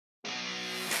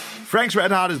Frank's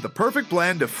Red Hot is the perfect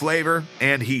blend of flavor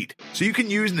and heat, so you can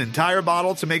use an entire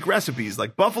bottle to make recipes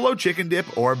like buffalo chicken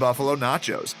dip or buffalo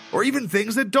nachos, or even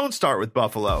things that don't start with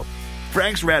buffalo.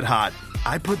 Frank's Red Hot,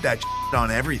 I put that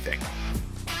on everything.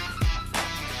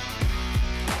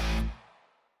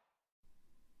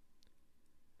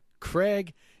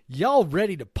 Craig, y'all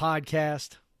ready to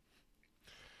podcast?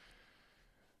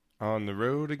 On the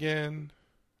road again.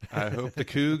 I hope the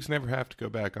Cougs never have to go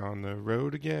back on the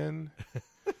road again.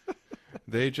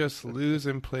 They just lose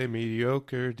and play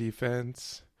mediocre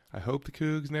defense. I hope the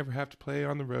Cougs never have to play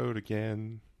on the road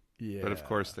again. Yeah. But of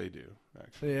course they do,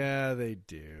 actually. Yeah, they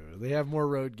do. They have more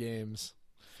road games.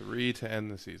 3 to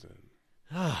end the season.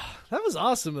 That was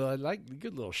awesome, though. I like a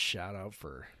good little shout out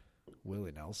for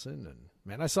Willie Nelson. And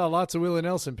man, I saw lots of Willie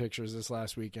Nelson pictures this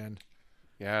last weekend.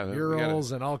 Yeah.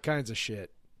 Murals and all kinds of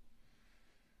shit.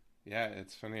 Yeah,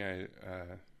 it's funny.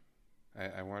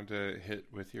 I wanted to hit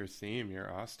with your theme, your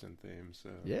Austin theme. So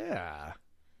yeah.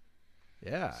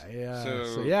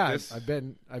 This, I've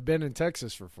been in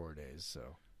Texas for 4 days.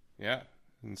 So yeah,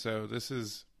 and so this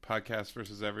is Podcast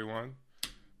versus Everyone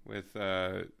with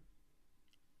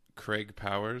Craig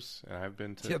Powers, and I've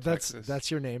been to Texas. That's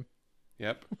your name.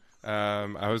 Yep.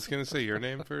 I was gonna say your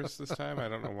name first this time. I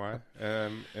don't know why.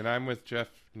 And I'm with Jeff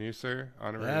Nusser,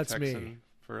 honorary That's Texan me.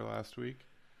 for last week.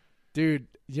 Dude,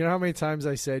 you know how many times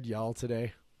I said y'all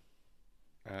today?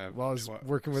 While I was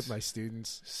working with my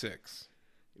students. 6.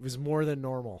 It was more than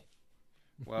normal.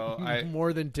 Well,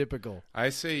 more than typical. I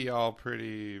say y'all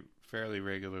fairly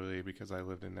regularly because I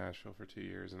lived in Nashville for 2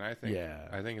 years, and I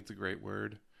think it's a great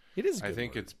word. It is. I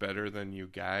think it's better than you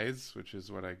guys, which is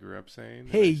what I grew up saying.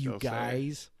 Hey, you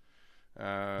guys.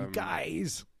 You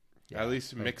guys. At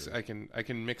least I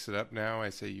can mix it up now. I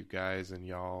say you guys and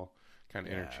y'all kind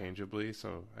of interchangeably,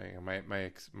 so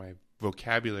my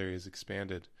vocabulary is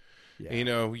expanded. Yeah. You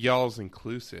know, y'all's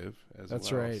inclusive as well.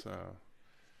 That's right. So.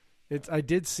 I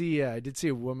did see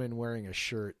a woman wearing a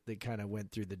shirt that kind of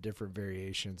went through the different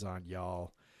variations on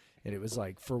y'all, and it was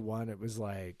like, for one, it was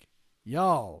like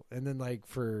y'all, and then like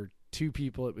for 2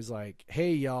 people it was like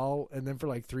hey y'all, and then for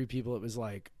like 3 people it was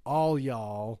like all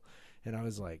y'all, and I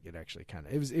was like, it actually kind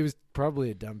of it was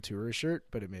probably a dumb tourist shirt,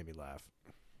 but it made me laugh.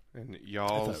 And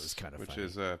y'all's, I thought it was kind of which funny.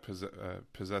 is a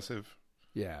possessive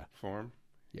form.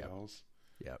 Yep. Y'all's.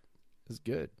 Yep. It was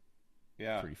good.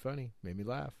 Yeah. Pretty funny. Made me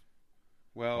laugh.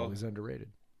 Well, always underrated.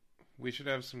 We should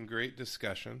have some great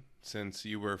discussion since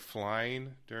you were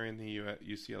flying during the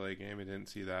UCLA game. I didn't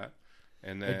see that.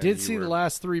 And then I did see the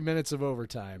last 3 minutes of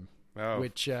overtime,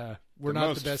 which were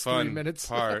not the best 3 minutes.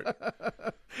 Part.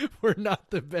 We're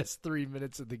not the best 3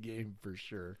 minutes of the game for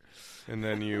sure. And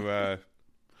then you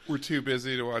were too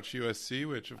busy to watch USC,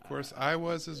 which of course I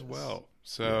was as well.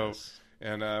 So,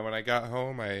 and when I got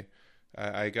home, I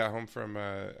got home from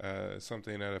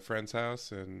something at a friend's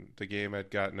house, and the game had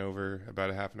gotten over about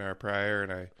a half an hour prior,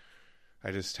 and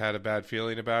I just had a bad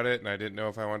feeling about it, and I didn't know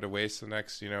if I wanted to waste the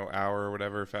next hour or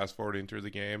whatever fast forwarding through the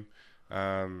game,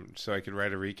 so I could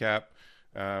write a recap.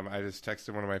 I just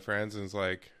texted one of my friends and was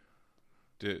like,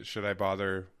 should I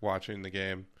bother watching the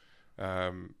game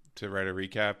to write a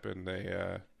recap? And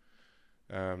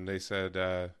they said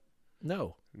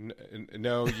no.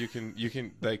 No, you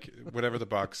can like whatever the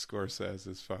box score says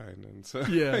is fine. And so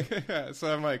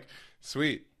so I'm like,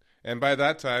 sweet. And by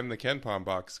that time the Ken Palm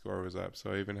box score was up,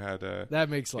 so I even had that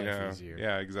makes life easier.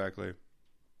 Yeah, exactly.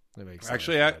 That makes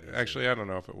actually I don't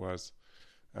know if it was.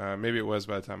 Maybe it was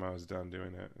by the time I was done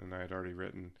doing it and I had already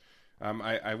written.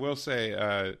 I will say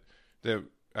that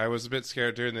I was a bit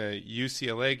scared during the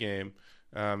UCLA game.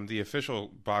 The official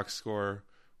box score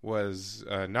was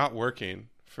not working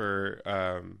for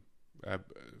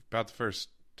about the first,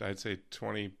 I'd say,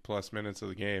 20 plus minutes of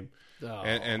the game.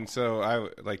 And so I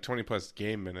like 20 plus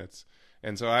game minutes.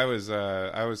 And so I was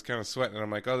kind of sweating, and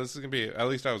I'm like, oh, this is going to be, at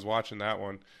least I was watching that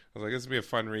one. I was like, this is going to be a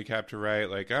fun recap to write.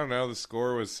 Like, I don't know, the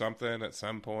score was something at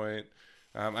some point.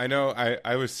 I know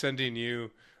I was sending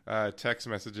you text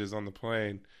messages on the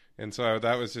plane. And so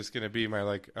that was just going to be my,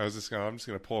 like, I'm just going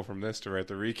to pull from this to write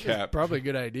the recap. Probably a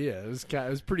good idea. It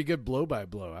was pretty good blow by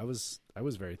blow. I was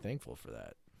very thankful for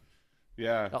that.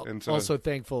 Yeah. And so, also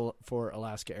thankful for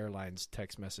Alaska Airlines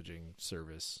text messaging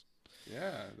service.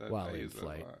 Yeah. While in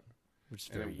flight. Which is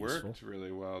very useful. And it worked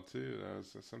really well, too.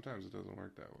 Sometimes it doesn't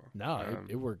work that well. No,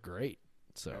 it worked great.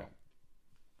 So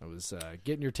I was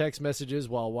getting your text messages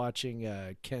while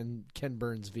watching Ken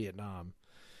Burns Vietnam,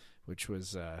 which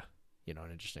was an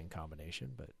interesting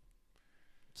combination, but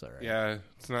it's all right. Yeah,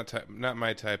 it's not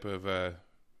my type of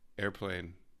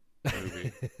airplane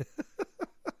movie.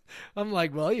 I'm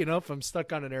like, well, if I'm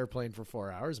stuck on an airplane for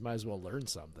 4 hours, might as well learn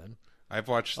something. I've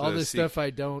watched all this stuff I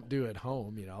don't do at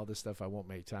home. All this stuff I won't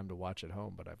make time to watch at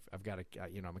home. But I've got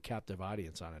I'm a captive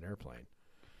audience on an airplane.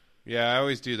 Yeah, I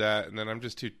always do that, and then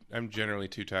I'm generally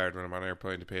too tired when I'm on an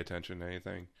airplane to pay attention to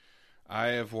anything. I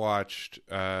have watched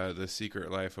The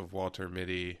Secret Life of Walter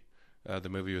Mitty, the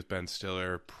movie with Ben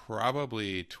Stiller,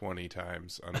 probably 20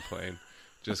 times on a plane,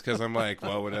 just because I'm like,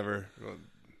 well, whatever.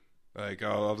 Like,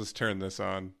 I'll just turn this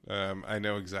on. I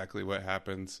know exactly what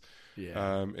happens.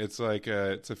 Yeah. It's like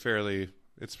it's a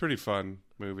pretty fun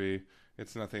movie.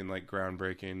 It's nothing like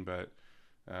groundbreaking, but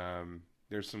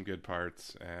there's some good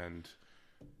parts, and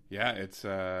yeah, it's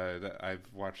I've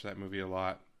watched that movie a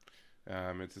lot.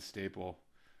 It's a staple.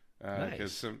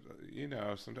 Because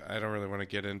Nice. sometimes I don't really want to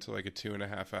get into like a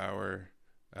 2.5 hour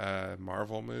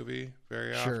Marvel movie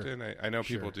very Sure. often. I know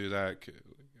people Sure. do that.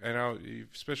 I know,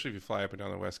 especially if you fly up and down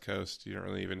the West Coast, you don't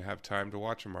really even have time to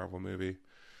watch a Marvel movie.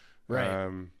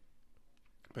 Right.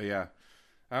 But yeah,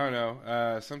 I don't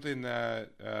know. Something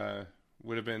that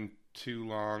would have been too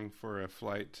long for a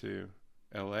flight to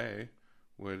LA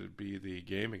would be the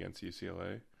game against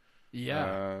UCLA.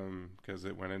 Yeah. Because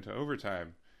it went into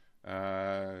overtime.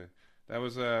 That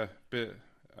was a bit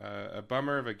a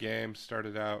bummer of a game.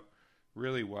 Started out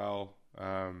really well.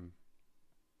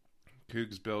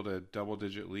 Cougs built a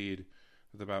double-digit lead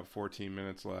with about 14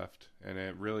 minutes left, and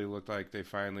it really looked like they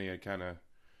finally had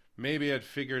maybe had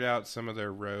figured out some of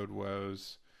their road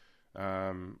woes.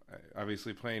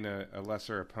 Obviously, playing a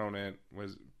lesser opponent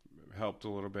helped a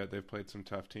little bit. They've played some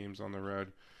tough teams on the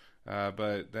road,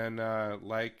 but then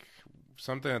like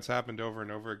something that's happened over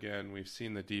and over again, we've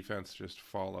seen the defense just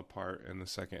fall apart in the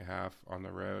second half on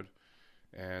the road,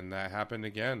 and that happened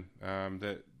again.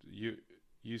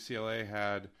 UCLA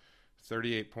had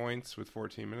 38 points with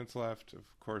 14 minutes left.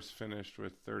 Of course, finished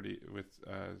with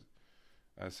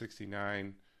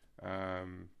 69.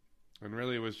 And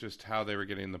really, it was just how they were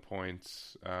getting the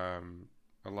points. A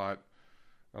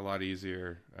lot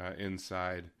easier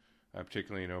inside,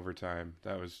 particularly in overtime.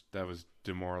 That was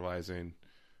demoralizing.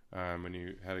 When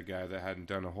you had a guy that hadn't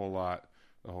done a whole lot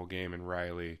the whole game, and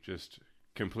Riley just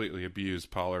completely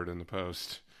abused Pollard in the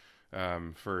post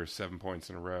for 7 points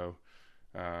in a row,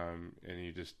 and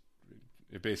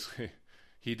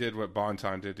he did what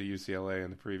Bonton did to UCLA in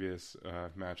the previous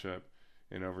matchup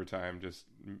in overtime,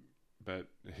 but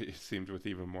it seemed with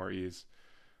even more ease.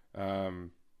 But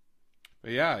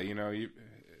yeah,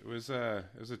 it was a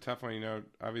tough one.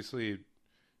 Obviously,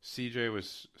 CJ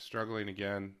was struggling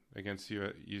again against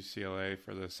UCLA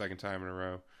for the second time in a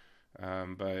row.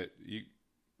 But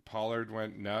Pollard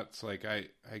went nuts. Like I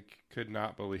could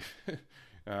not believe it.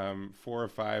 4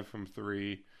 of 5 from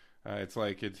 3. It's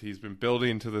like he's been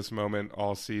building to this moment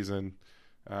all season.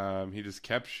 He just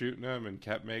kept shooting them and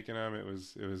kept making them. It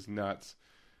was nuts.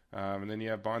 And then you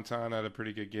have Bonton had a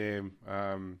pretty good game.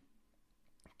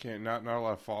 Not a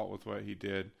lot of fault with what he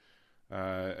did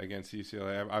against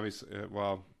UCLA. Obviously,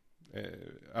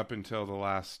 up until the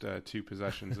last 2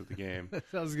 possessions of the game.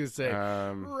 I was gonna say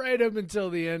right up until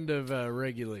the end of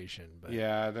regulation. But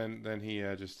yeah, then he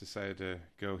just decided to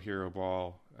go hero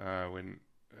ball when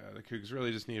the Cougs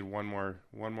really just needed one more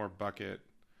bucket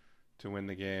to win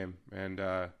the game, and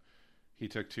he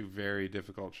took 2 very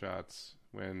difficult shots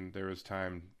when there was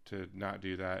time to not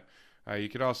do that. You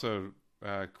could also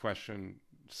question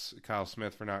Kyle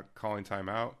Smith for not calling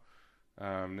timeout.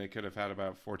 They could have had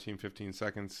about 15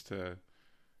 seconds to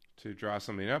draw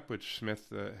something up, which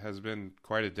Smith has been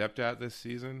quite adept at this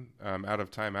season. Out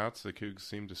of timeouts, the Cougs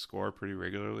seem to score pretty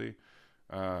regularly.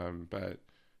 But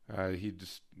he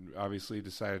just obviously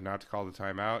decided not to call the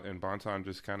timeout, and Bonton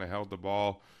just kind of held the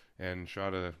ball and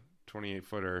shot a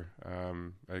 28-footer,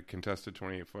 a contested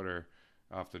 28-footer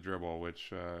off the dribble,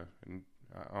 which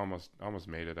almost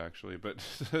made it actually, but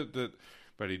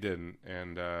but he didn't,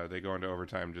 and they go into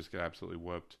overtime and just get absolutely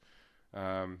whooped.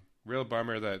 Real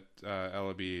bummer that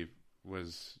Ellaby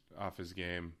was off his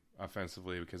game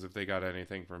offensively, because if they got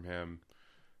anything from him,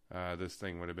 this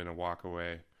thing would have been a walk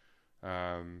away.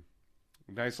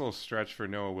 Nice little stretch for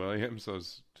Noah Williams.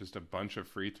 Those just a bunch of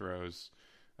free throws.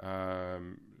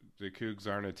 The Cougs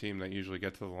aren't a team that usually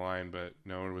get to the line, but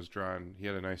Noah was drawn. He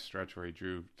had a nice stretch where he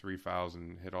drew 3 fouls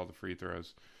and hit all the free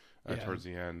throws towards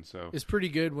the end. So it's pretty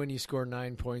good when you score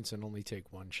 9 points and only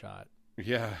take 1 shot.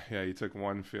 Yeah, he took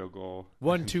 1 field goal,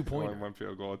 1 2-pointer, one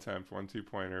field goal attempt, 1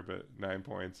 2-pointer, but 9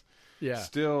 points. Yeah,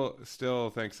 still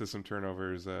thanks to some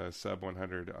turnovers, sub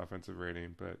 100 offensive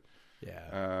rating, but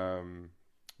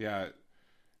it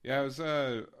was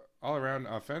all around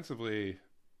offensively.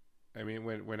 I mean,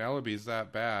 when Ellaby's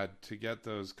that bad, to get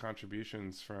those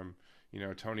contributions from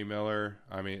Tony Miller,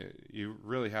 I mean, you're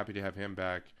really happy to have him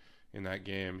back in that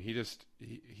game.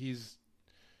 He's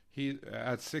he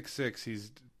at 6'6",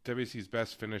 he's WSU's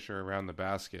best finisher around the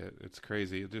basket. It's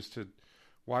crazy just to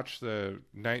watch the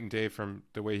night and day from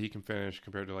the way he can finish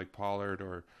compared to like Pollard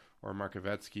or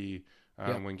Markovetsky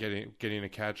when getting a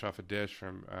catch off a dish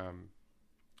from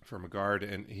a guard,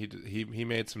 and he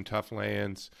made some tough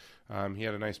lay-ins. He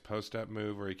had a nice post-up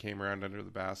move where he came around under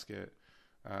the basket,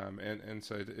 and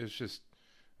so it's just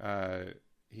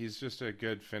he's just a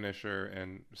good finisher.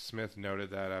 And Smith noted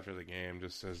that after the game,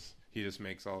 just as he just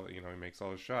makes all he makes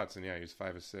all his shots, and he's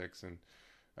 5 of 6, and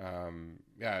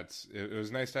it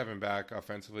was nice to have him back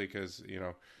offensively because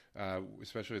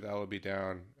especially with Ellaby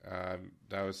down,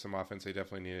 that was some offense they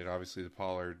definitely needed. Obviously, the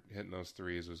Pollard hitting those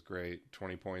threes was great.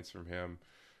 20 points from him.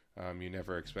 You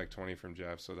never expect 20 from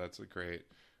Jeff, so that's a great.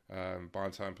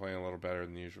 Bonton playing a little better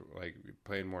than usual, like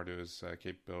playing more to his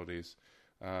capabilities.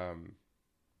 So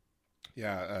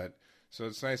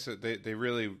it's nice that they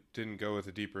really didn't go with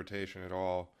a deep rotation at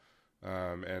all,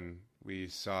 and we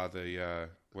saw the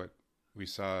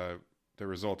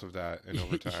result of that in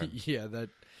overtime. That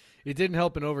it didn't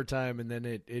help in overtime, and then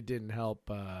it didn't help.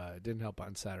 It didn't help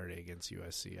on Saturday against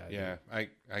USC either. Yeah,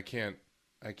 I can't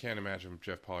imagine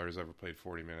Jeff Pollard has ever played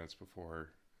 40 minutes before,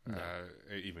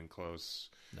 even close.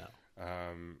 No.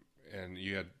 And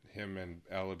you had him and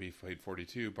Ellaby played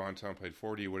 42. Bonton played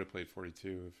 40. Would have played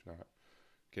 42 if not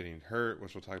getting hurt,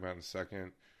 which we'll talk about in a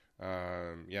second.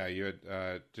 You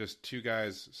had just two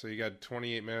guys. So you got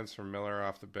 28 minutes from Miller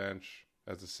off the bench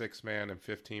as a 6 man and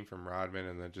 15 from Rodman,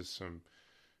 and then just some,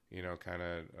 kind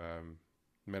of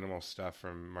minimal stuff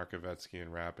from Markovetsky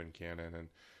and Rapp and Cannon. And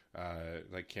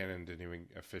like Cannon didn't even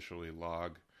officially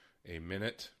log a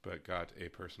minute, but got a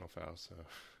personal foul. So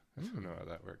I don't know how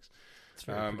that works. It's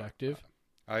very productive.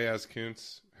 Ayaz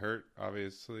Kuntz hurt,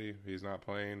 obviously. He's not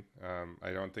playing.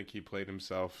 I don't think he played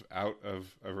himself out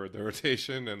of the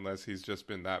rotation unless he's just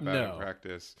been that bad in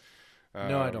practice.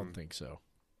 No, I don't think so.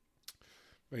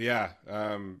 But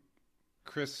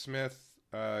Chris Smith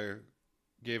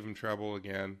gave him trouble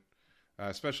again,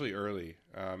 especially early.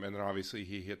 And then obviously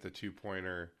he hit the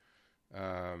 2-pointer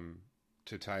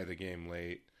to tie the game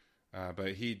late. But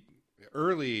it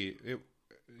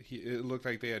looked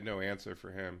like they had no answer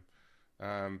for him.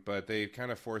 But they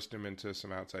kind of forced him into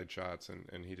some outside shots,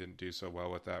 and he didn't do so well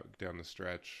with that down the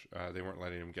stretch. They weren't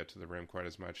letting him get to the rim quite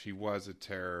as much. He was a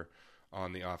terror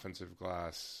on the offensive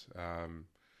glass.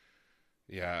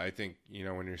 I think,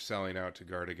 when you're selling out to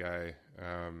guard a guy,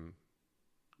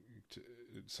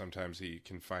 sometimes he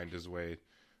can find his way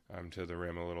to the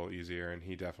rim a little easier, and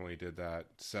he definitely did that.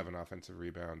 7 offensive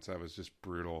rebounds. That was just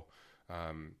brutal.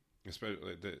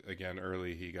 Especially again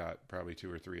early, he got probably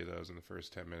 2 or 3 of those in the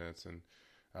first 10 minutes, and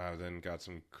then got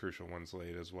some crucial ones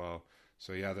late as well.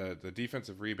 So the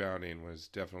defensive rebounding was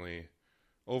definitely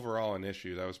overall an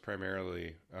issue. That was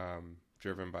primarily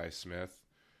driven by Smith,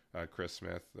 Chris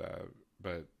Smith,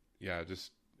 but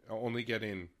just only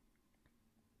grabbing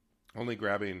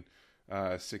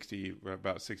about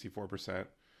 64%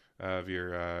 of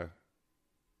your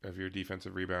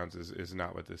defensive rebounds is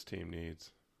not what this team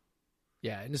needs.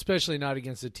 Yeah, and especially not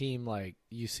against a team like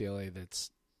UCLA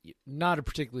that's not a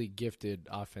particularly gifted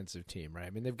offensive team, right? I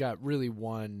mean, they've got really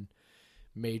one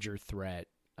major threat,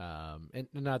 and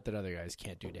not that other guys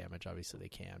can't do damage. Obviously, they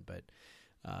can, but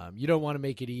you don't want to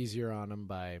make it easier on them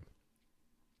by,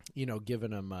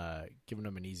 giving them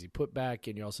an easy putback,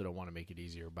 and you also don't want to make it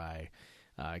easier by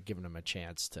giving them a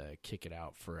chance to kick it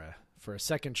out for a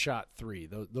second shot 3.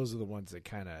 Those are the ones that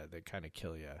kind of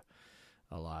kill you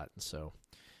a lot, and so.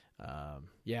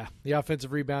 The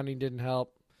offensive rebounding didn't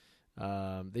help.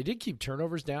 They did keep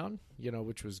turnovers down,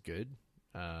 which was good.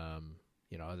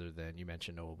 Other than you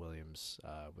mentioned Noah Williams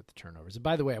with the turnovers. And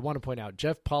by the way, I want to point out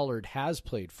Jeff Pollard has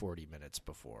played 40 minutes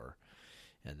before,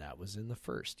 and that was in the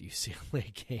first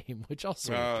UCLA game, which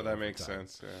also that makes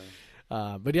sense.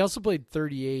 Yeah. But he also played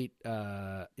 38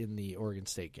 in the Oregon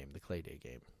State game, the Clay Day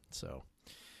game. So.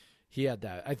 He had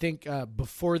that. I think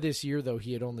before this year, though,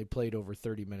 he had only played over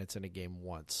 30 minutes in a game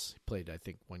once. He played, I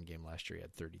think, one game last year. He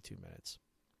had 32 minutes.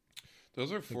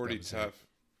 Those are 40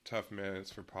 tough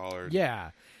minutes for Pollard.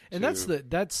 Yeah, and that's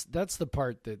the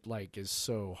part that is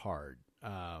so hard.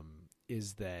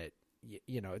 Is that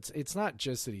it's not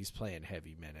just that he's playing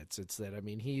heavy minutes. It's that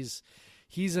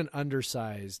he's an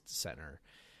undersized center.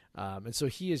 And so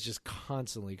he is just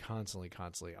constantly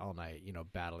all night,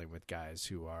 battling with guys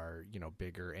who are,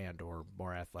 bigger and or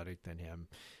more athletic than him.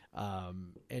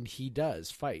 And he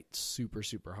does fight super,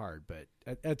 super hard. But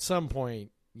at some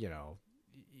point, you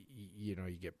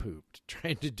get pooped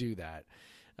trying to do that.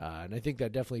 And I think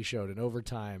that definitely showed in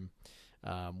overtime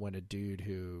when a dude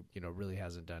who, really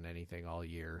hasn't done anything all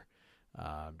year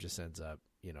just ends up,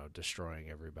 destroying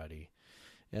everybody.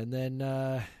 And then,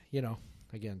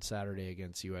 again, Saturday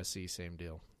against USC, same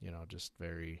deal. Just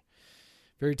very,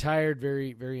 very tired,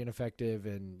 very, very ineffective.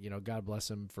 And, God bless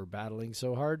him for battling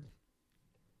so hard.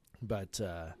 But,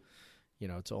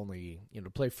 it's only, to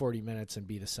play 40 minutes and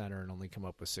be the center and only come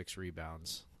up with 6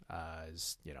 rebounds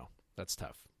that's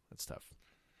tough. That's tough.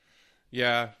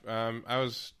 Yeah. I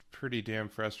was pretty damn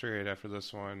frustrated after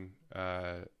this one,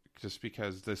 just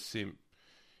because this seemed,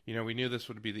 we knew this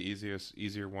would be the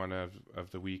easier one of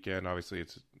the weekend. Obviously,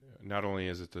 it's not only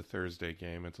is it the Thursday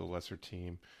game, it's a lesser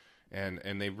team, and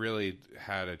they really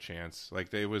had a chance. Like,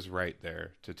 they was right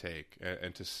there to take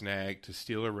and to snag, to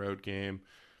steal a road game.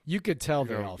 You could tell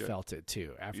they all felt it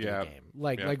too after the game.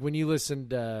 Like when you listened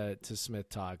to Smith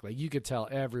talk, like you could tell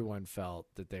everyone felt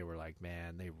that they were like,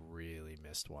 man, they really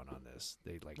missed one on this.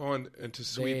 They and to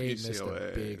sweep UCLA, missed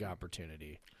a big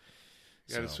opportunity.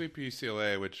 Yeah, to sweep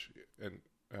UCLA, which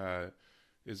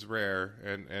is rare,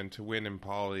 and to win in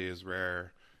Poly is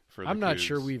rare for. I'm not Cougs.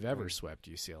 Sure we've ever swept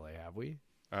UCLA, have we?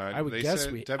 I would guess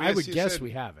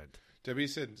we haven't.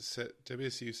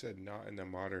 WSU said not in the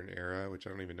modern era, which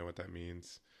I don't even know what that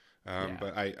means.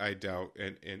 But I doubt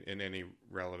in any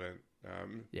relevant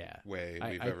way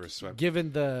we've ever swept.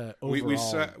 Given the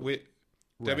overall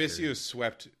WSU has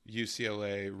swept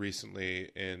UCLA recently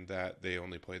in that they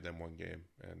only played them one game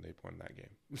and they won that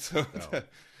game. So,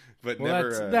 but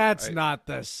never. That's not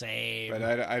the same. But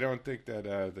I don't think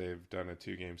that they've done a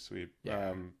 2-game sweep.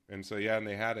 Yeah. And so and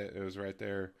they had it. It was right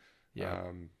there. Yeah.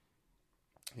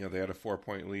 They had a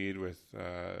 4-point lead with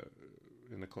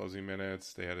in the closing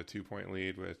minutes. They had a 2-point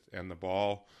lead and the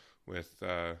ball with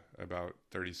about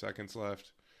 30 seconds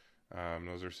left.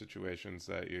 Those are situations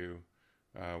that you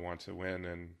want to win,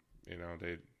 and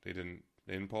they didn't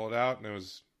pull it out, and it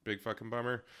was a big fucking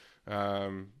bummer.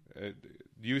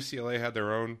 UCLA had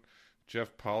their own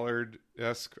Jeff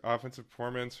Pollard-esque offensive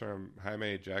performance from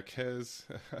Jaime Jaquez.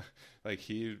 Like,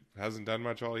 he hasn't done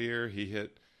much all year. He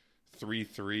hit 3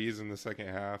 threes in the second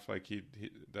half. Like, he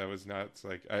that was nuts.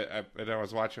 Like, I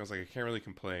was watching, I was like, I can't really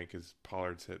complain because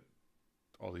Pollard's hit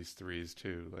all these threes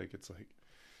too. Like, it's like,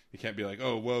 you can't be like,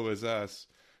 oh, woe is us.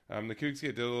 The Cougs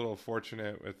did a little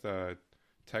fortunate with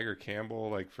Tiger Campbell,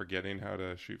 like, forgetting how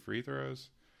to shoot free throws.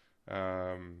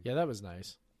 Yeah, that was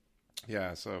nice.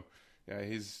 Yeah, so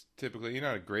he's typically,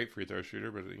 not a great free throw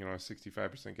shooter, but a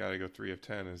 65% guy to go 3 of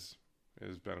 10 is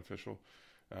beneficial,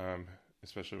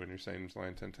 especially when you're saying his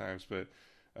line 10 times. But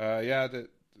I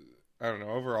don't know.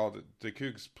 Overall, the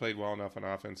Cougs played well enough on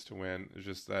offense to win. It's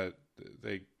just that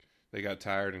they got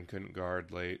tired and couldn't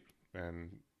guard late,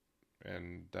 and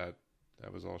that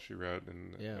was all she wrote.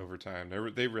 And overtime,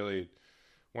 they really,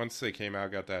 once they came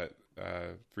out, got that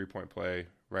 3-point play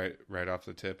right off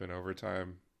the tip in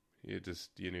overtime. You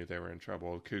knew they were in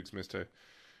trouble. Cougs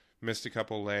missed a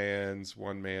couple lay-ins.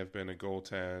 One may have been a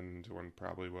goaltend. One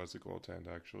probably was a goaltend,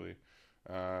 actually,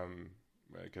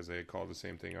 because they had called the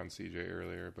same thing on CJ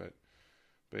earlier. But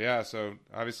yeah, so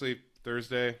obviously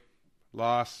Thursday,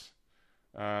 loss.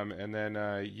 And then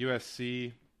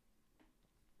USC,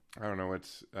 I don't know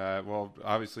what's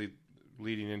obviously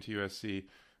leading into USC,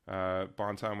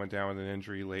 Bonton went down with an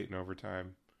injury late in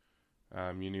overtime.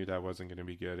 You knew that wasn't going to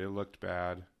be good. It looked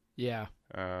bad. Yeah.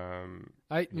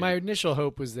 My initial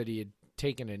hope was that he had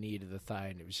taken a knee to the thigh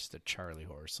and it was just a Charlie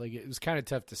horse. Like, it was kind of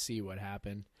tough to see what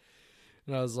happened.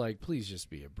 And I was like, please just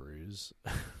be a bruise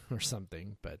or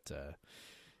something. But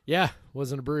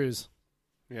wasn't a bruise.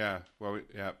 Yeah. Well,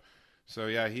 yeah. So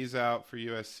he's out for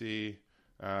USC.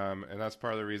 And that's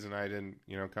part of the reason I didn't,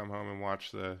 come home and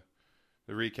watch the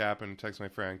recap and text my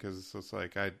friend, because it's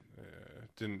like I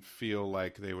didn't feel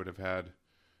like they would have had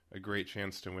a great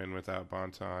chance to win without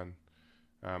Bonton.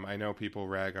 I know people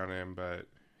rag on him, but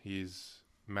he's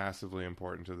massively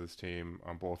important to this team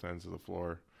on both ends of the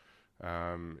floor.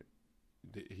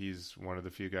 He's one of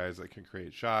the few guys that can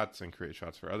create shots and create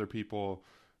shots for other people.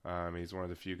 He's one of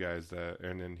the few guys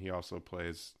and then he also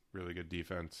plays really good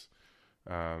defense.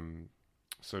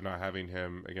 So not having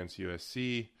him against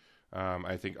USC,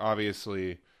 I think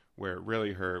obviously where it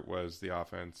really hurt was the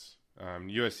offense.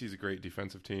 USC is a great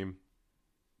defensive team,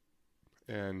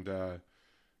 and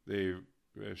they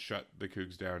shut the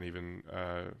Cougs down even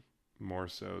more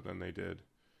so than they did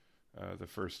the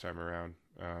first time around.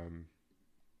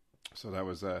 So that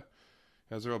was a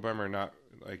real bummer. Not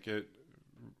like it.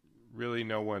 Really,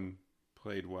 no one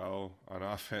played well on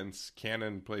offense.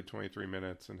 Cannon played 23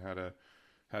 minutes and had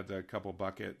a couple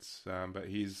buckets, but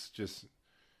he just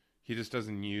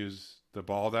doesn't use the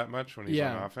ball that much when he's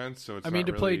on offense. So it's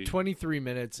to play 23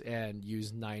 minutes and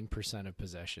use 9% of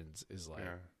possessions is like,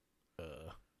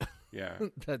 yeah.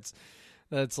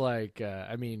 That's like,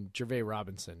 Jervae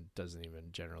Robinson doesn't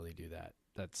even generally do that.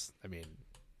 I mean,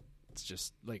 it's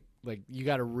just like you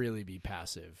got to really be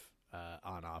passive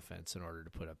on offense in order to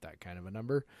put up that kind of a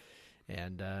number.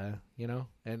 And,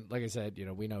 and like I said,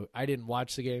 we know I didn't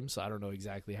watch the game, so I don't know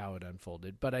exactly how it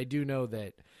unfolded, but I do know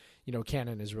that,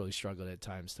 Cannon has really struggled at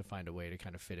times to find a way to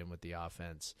kind of fit in with the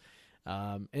offense.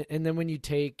 And then when you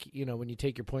take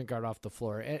your point guard off the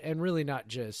floor and really not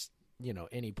just,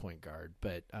 any point guard,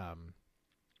 but,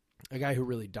 a guy who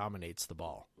really dominates the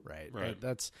ball, right?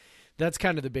 That's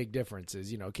kind of the big difference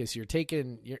is, okay, so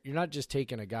you're not just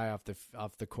taking a guy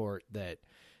off the court that,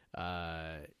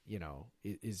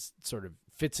 is sort of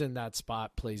fits in that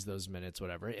spot, plays those minutes,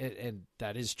 whatever. And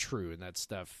that is true. And that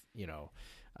stuff,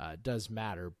 does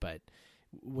matter. But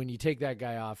when you take that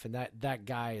guy off and that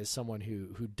guy is someone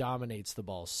who dominates the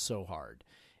ball so hard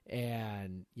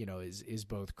and, is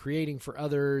both creating for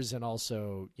others and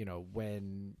also,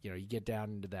 when, you get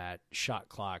down into that shot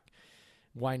clock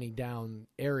winding down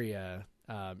area,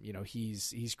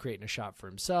 he's creating a shot for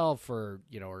himself or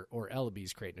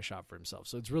Ellaby's creating a shot for himself.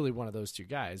 So it's really one of those two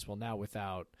guys. Well, now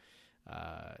without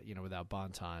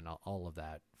Bonton, all of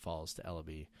that falls to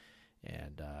Ellaby.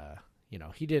 And,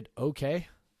 he did okay,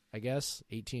 I guess,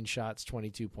 18 shots,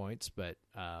 22 points, but,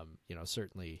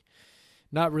 certainly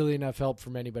not really enough help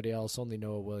from anybody else, only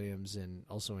Noah Williams and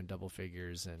also in double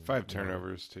figures and 5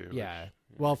 turnovers too. Yeah.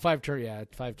 Well, 5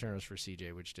 turnovers for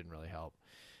CJ, which didn't really help.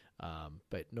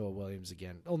 But Noah Williams,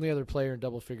 again, only other player in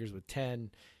double figures with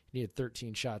 10. He needed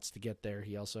 13 shots to get there.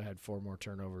 He also had 4 more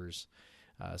turnovers.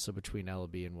 So between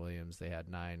Ellaby and Williams, they had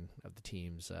 9 of the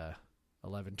team's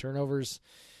 11 turnovers.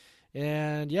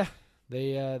 And, yeah,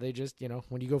 they just,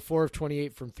 when you go 4 of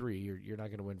 28 from 3, you're not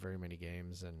going to win very many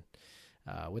games. And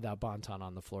without Bonton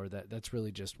on the floor, that's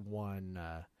really just one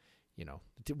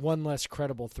less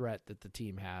credible threat that the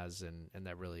team has, and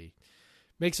that really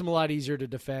makes them a lot easier to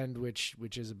defend, which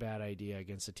is a bad idea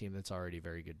against a team that's already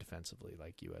very good defensively,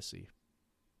 like USC.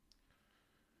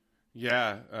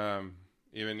 Yeah,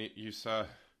 even you saw.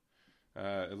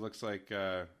 It looks like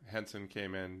Henson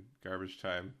came in garbage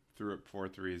time, threw up 4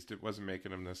 threes. Wasn't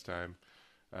making them this time.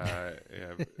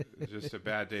 Just a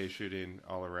bad day shooting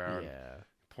all around. Yeah.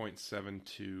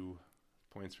 0.72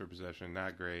 points per possession,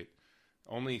 not great.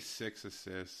 Only 6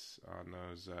 assists on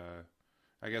those.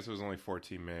 I guess it was only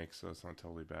 14 makes, so it's not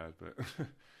totally bad. But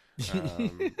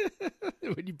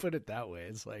when you put it that way,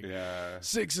 it's like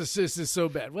 6 assists is so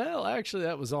bad. Well, actually,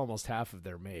 that was almost half of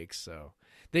their makes. So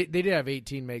they did have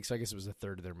 18 makes. So I guess it was a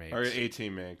third of their makes. Or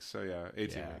 18 makes. So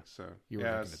 18 makes. So you were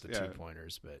looking at the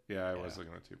 2-pointers, but I was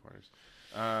looking at 2-pointers.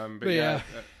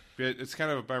 But it's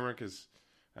kind of a bummer because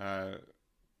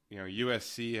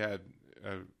USC had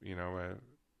a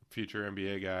future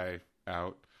NBA guy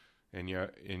out in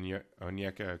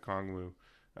Onyeka Okongwu,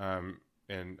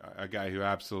 and a guy who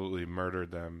absolutely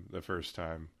murdered them the first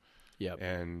time. Yep.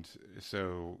 And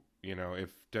so, if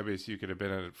WSU could have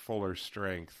been at fuller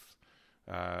strength,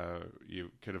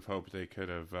 you could have hoped they could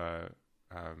have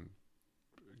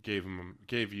gave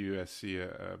USC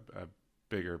a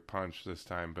bigger punch this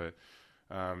time, but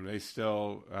they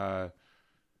still.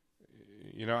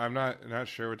 I'm not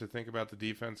sure what to think about the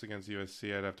defense against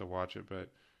USC. I'd have to watch it, but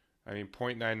I mean,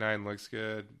 .99 looks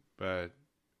good, but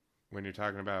when you're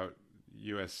talking about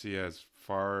USC as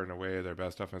far and away their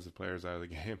best offensive players out of the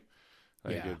game,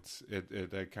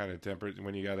 it that kind of tempered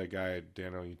when you got a guy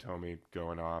Daniel Utomi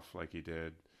going off like he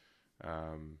did.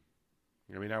 I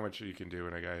mean, not much you can do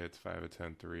when a guy hits 5 of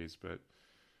 10 threes, but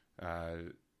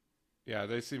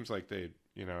they seems like they.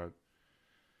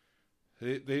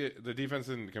 The defense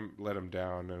didn't let them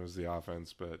down. It was the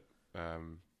offense, but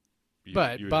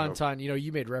Bonton,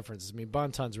 you made references. I mean,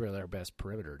 Bonton's really our best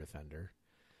perimeter defender.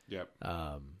 Yep.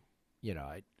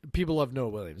 People love Noah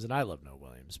Williams, and I love Noah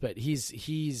Williams, but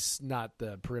he's not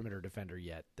the perimeter defender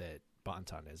yet that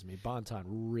Bonton is. I mean,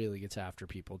 Bonton really gets after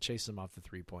people, chases them off the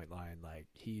 3-point line. Like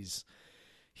he's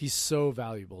so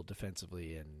valuable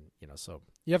defensively, and so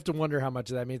you have to wonder how much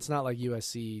of that. I mean, it's not like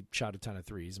USC shot a ton of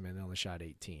threes. I mean, they only shot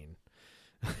 18.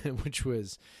 Which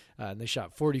was, and they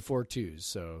shot 44 twos,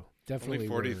 so definitely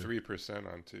only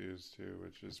 43% on twos too,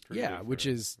 which is pretty good which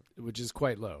is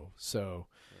quite low. So,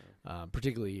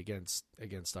 particularly against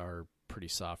our pretty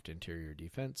soft interior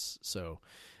defense. So,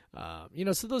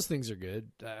 so those things are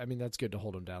good. I mean, that's good to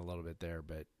hold them down a little bit there,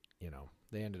 but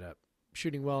they ended up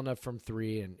shooting well enough from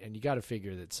 3, and you got to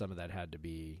figure that some of that had to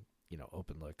be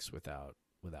open looks without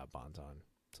Bonton.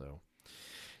 So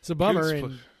it's a bummer,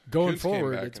 and going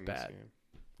forward, it's bad.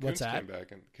 What's that?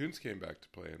 Kuntz came back to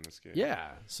play in this game.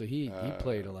 Yeah, so he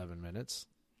played 11 minutes.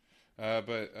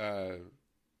 But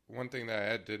one thing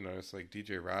that I did notice, like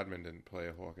DJ Rodman didn't play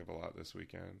a whole heck of a lot this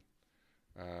weekend.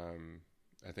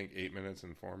 I think 8 minutes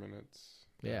and 4 minutes.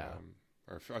 Yeah.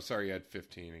 Sorry, he had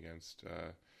 15 against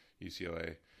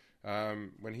UCLA.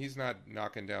 When he's not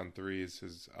knocking down threes,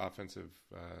 his offensive,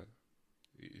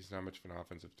 he's not much of an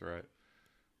offensive threat.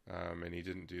 And he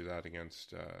didn't do that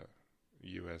against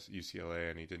UCLA,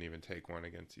 and he didn't even take one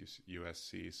against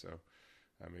USC. So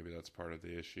maybe that's part of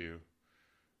the issue.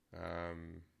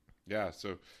 Yeah,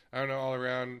 so I don't know. All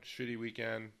around shitty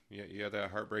weekend. You had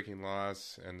that heartbreaking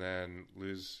loss, and then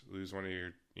lose one of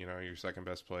your second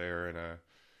best player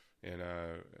in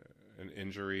an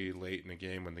injury late in the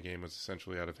game when the game was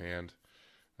essentially out of hand,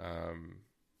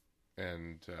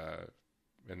 and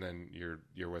then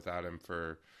you're without him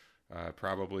for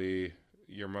probably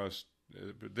your most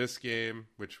this game,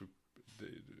 which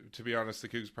to be honest, the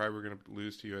Cougs probably were going to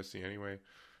lose to USC anyway,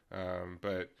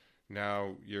 but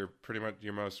now you're pretty much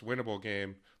your most winnable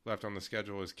game left on the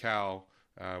schedule is Cal,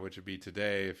 which would be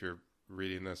today if you're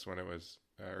reading this when it was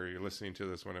or you're listening to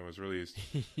this when it was released.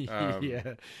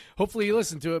 Yeah, hopefully you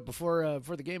listened to it before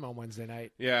the game on Wednesday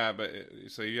night. Yeah, but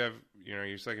so you have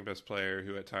your second best player,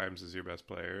 who at times is your best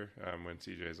player when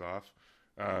CJ's off.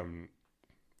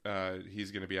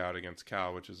 He's going to be out against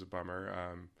Cal, which is a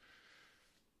bummer.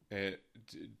 Do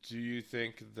you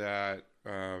think that?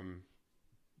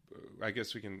 I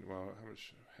guess we can. Well,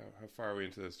 how far are we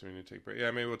into this? Do we need to take a break?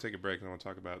 Yeah, maybe we'll take a break and then we'll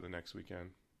talk about it the next weekend.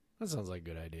 That sounds like a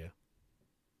good idea.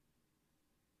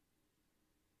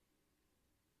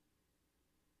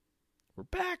 We're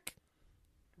back.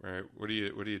 All right. What are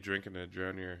you drinking to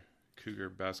drown your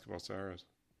Cougar basketball sorrows?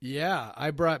 Yeah,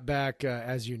 I brought back,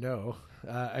 as you know,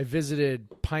 I visited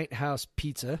Pint House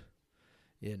Pizza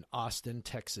in Austin,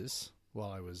 Texas,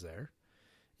 while I was there,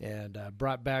 and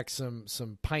brought back some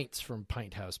pints from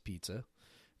Pint House Pizza.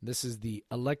 This is the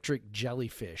Electric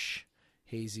Jellyfish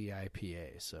Hazy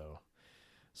IPA, so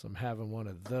I'm having one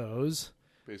of those.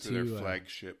 Basically, their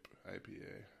flagship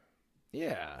IPA.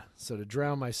 Yeah, so to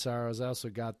drown my sorrows, I also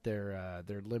got their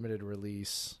limited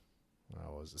release.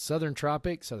 What was it? Southern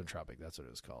Tropic, that's what it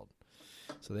was called.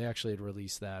 So they actually had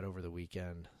released that over the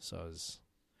weekend. So I was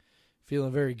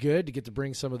feeling very good to get to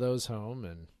bring some of those home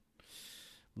and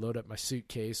load up my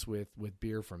suitcase with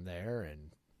beer from there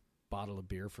and bottle of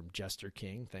beer from Jester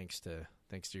King, thanks to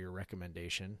your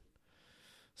recommendation.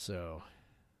 So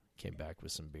came back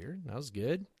with some beer. That was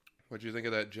good. What'd you think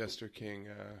of that Jester King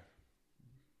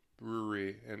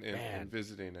brewery and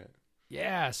visiting it?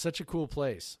 Yeah, such a cool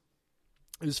place.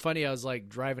 It was funny. I was like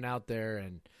driving out there,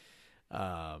 and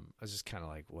I was just kind of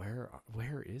like, "Where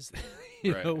is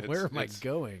that? Where am I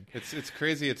going?" It's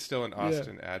crazy. It's still an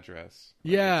Austin address.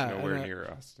 Yeah, it's nowhere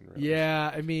near Austin. Really.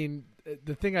 Yeah, I mean,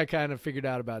 the thing I kind of figured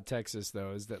out about Texas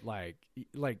though is that like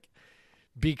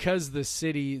because the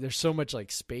city, there's so much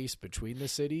like space between the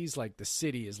cities. Like the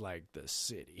city is like the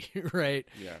city, right?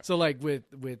 Yeah. So like with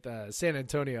San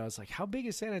Antonio, I was like, how big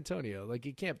is San Antonio? Like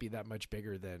it can't be that much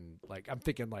bigger than like I'm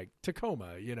thinking like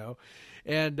Tacoma,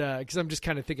 and because I'm just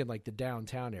kind of thinking like the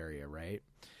downtown area, right?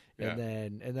 Yeah.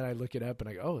 And then I look it up and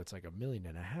I go, oh, it's like 1.5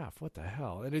 million. What the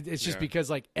hell? And it's just because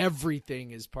like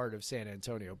everything is part of San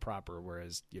Antonio proper,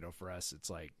 whereas for us it's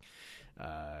like.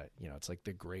 It's like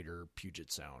the greater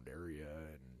Puget Sound area,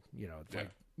 and it's like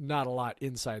not a lot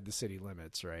inside the city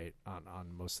limits, right?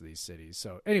 On most of these cities.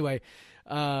 So anyway,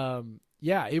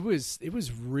 it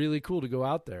was really cool to go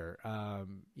out there.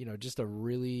 Just a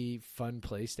really fun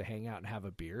place to hang out and have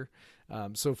a beer.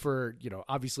 So for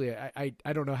obviously, I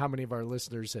don't know how many of our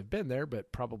listeners have been there,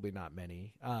 but probably not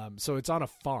many. So it's on a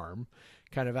farm,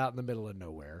 kind of out in the middle of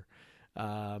nowhere.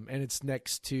 And it's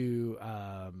next to,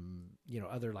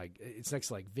 other it's next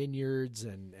to like vineyards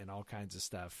and all kinds of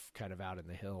stuff kind of out in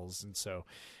the hills. And so,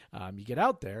 you get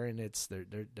out there and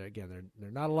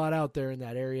they're not a lot out there in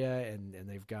that area. And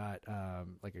they've got,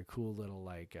 like a cool little,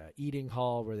 eating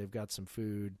hall where they've got some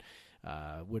food,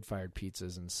 wood-fired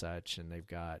pizzas and such. And they've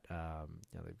got,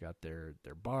 they've got their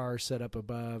bar set up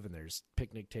above, and there's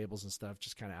picnic tables and stuff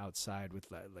just kind of outside with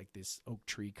like this oak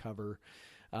tree cover.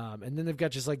 And then they've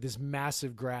got just like this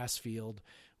massive grass field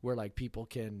where like people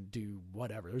can do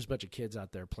whatever. There's a bunch of kids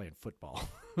out there playing football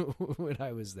when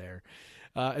I was there.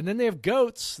 And then they have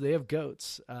goats. And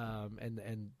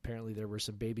apparently there were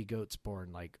some baby goats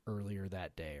born like earlier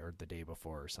that day or the day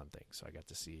before or something. So I got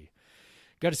to see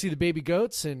the baby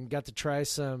goats and got to try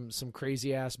some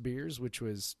crazy ass beers, which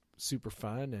was super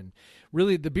fun. And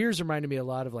really the beers reminded me a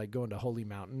lot of like going to Holy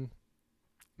Mountain,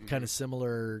 kind of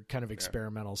similar, kind of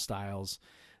experimental styles.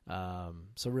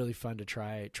 So really fun to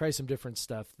try some different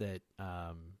stuff that,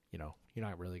 you're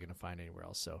not really going to find anywhere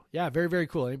else. So yeah, very, very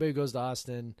cool. Anybody who goes to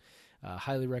Austin,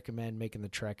 highly recommend making the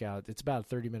trek out. It's about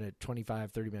a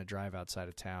 30-minute drive outside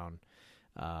of town,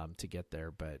 to get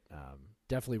there, but,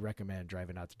 definitely recommend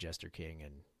driving out to Jester King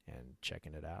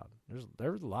checking it out.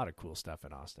 There's a lot of cool stuff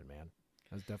in Austin, man.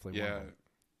 That's definitely one of them.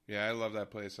 Yeah, I love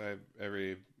that place.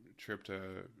 Every trip to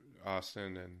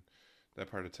Austin and that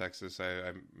part of Texas,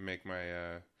 I make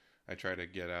my I try to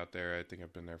get out there. I think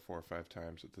I've been there 4 or 5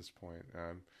 times at this point.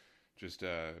 Just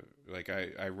like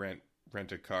I rent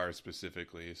a car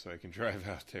specifically so I can drive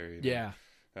out there. Yeah.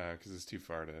 Because it's too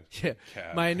far to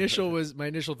cab. My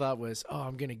initial thought was, oh,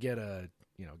 I'm gonna get an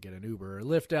Uber or a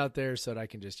Lyft out there so that I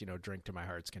can just drink to my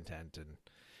heart's content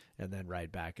and then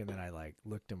ride back. And then I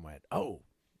looked and went, oh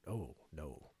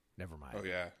no, never mind. Oh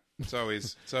yeah, it's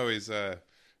always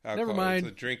never mind.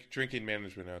 It's drinking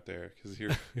management out there because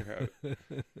you're out.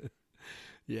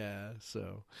 Yeah.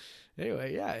 So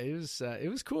anyway, yeah, it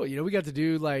was cool. We got to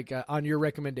do on your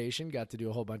recommendation, got to do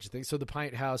a whole bunch of things. So the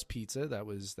Pint House Pizza, that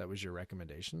was your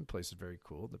recommendation. The place is very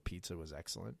cool. The pizza was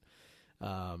excellent.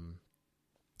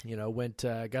 Went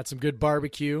got some good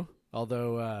barbecue.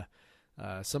 Although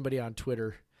somebody on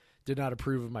Twitter did not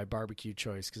approve of my barbecue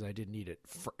choice because I didn't eat it,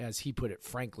 as he put it,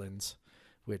 Franklin's,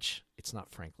 which it's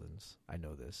not Franklin's. I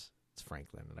know this. It's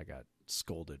Franklin, and I got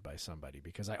scolded by somebody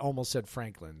because I almost said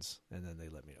Franklin's, and then they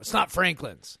let me know it's not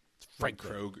Franklin's. It's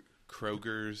Franklin.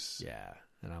 Kroger's. Yeah,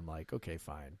 and I'm like, okay,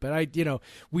 fine. But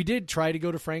we did try to go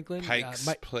to Franklin. Pike's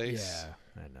Place.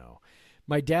 Yeah, I know.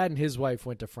 My dad and his wife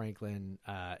went to Franklin,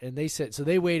 and they said so.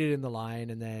 They waited in the line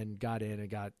and then got in and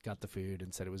got the food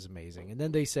and said it was amazing. And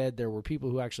then they said there were people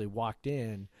who actually walked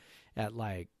in at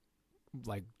like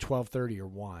 12:30 or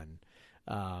 1.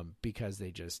 Because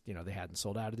they just, they hadn't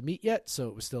sold out of the meat yet, so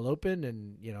it was still open,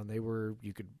 and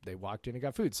they walked in and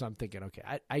got food. So I'm thinking, okay,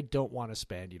 I don't want to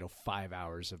spend 5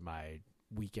 hours of my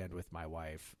weekend with my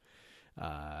wife,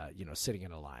 sitting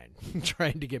in a line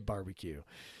trying to get barbecue.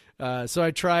 So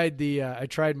I tried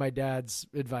my dad's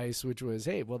advice, which was,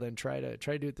 hey, well then try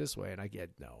to do it this way, and I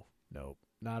get no.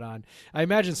 Not on. I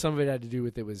imagine some of it had to do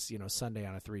with it was Sunday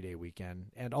on a 3-day weekend,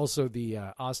 and also the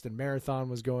Austin Marathon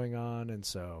was going on, and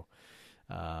so.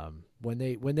 When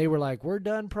they were like, we're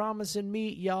done promising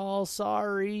meat, y'all,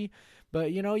 sorry,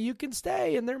 but you can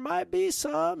stay and there might be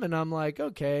some, and I'm like,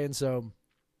 okay. And so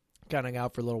kind of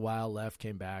out for a little while, left,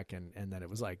 came back, and then it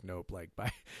was like, nope, like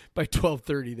by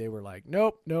 12:30 they were like,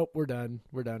 nope, we're done,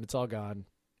 it's all gone.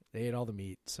 They ate all the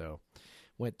meat. So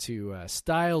went to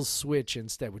Styles Switch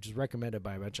instead, which is recommended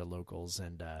by a bunch of locals.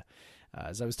 And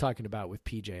as I was talking about with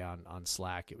PJ on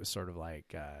Slack, it was sort of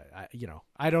like,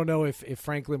 I don't know if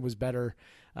Franklin was better.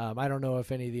 I don't know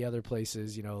if any of the other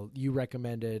places, you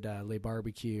recommended Le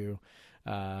Barbecue.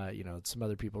 Some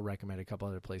other people recommended a couple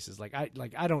other places.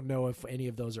 I don't know if any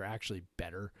of those are actually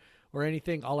better or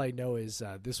anything. All I know is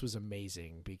this was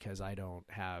amazing because I don't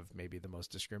have maybe the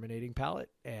most discriminating palate,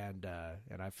 and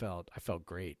I felt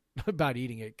great about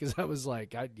eating it because I was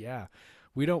like,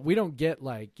 we don't get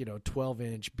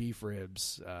 12-inch beef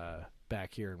ribs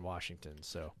back here in Washington.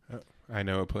 So I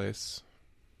know a place.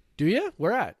 Do you?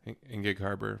 Where at? In Gig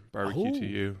Harbor, Barbecue to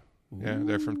You. Yeah,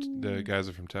 they're the guys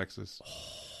are from Texas.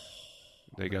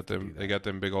 They got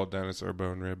them big old dinosaur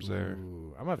bone ribs there.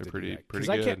 Ooh, I'm gonna have to pretty do that, pretty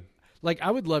good. good.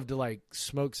 I would love to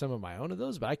smoke some of my own of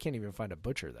those, but I can't even find a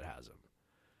butcher that has them.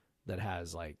 That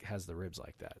has the ribs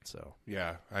like that. So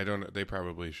yeah, I don't. They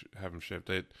probably have them shipped.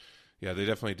 They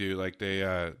definitely do. They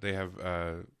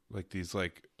have these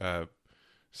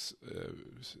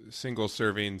single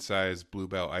serving size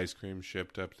Bluebell ice cream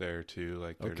shipped up there too.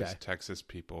 They're just Texas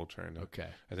people trying to. Okay.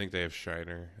 I think they have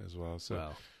Shiner as well. So.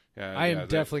 Well. Yeah, I am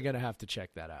definitely going to have to check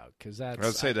that out because that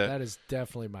is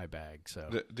definitely my bag. So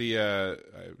the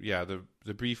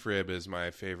beef rib is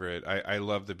my favorite. I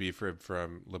love the beef rib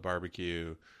from Le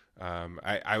Barbecue.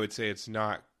 I would say it's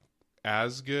not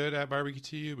as good at Barbecue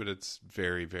to You, but it's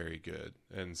very, very good.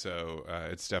 And so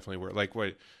it's definitely worth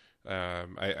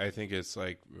I think it's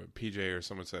like PJ or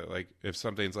someone said if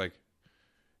something's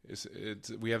it's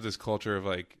we have this culture of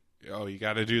you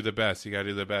got to do the best. You got to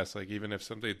do the best. Even if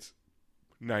something's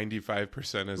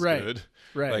 95% is good,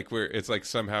 right? It's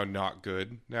somehow not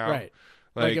good now, right?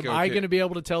 Am I going to be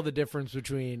able to tell the difference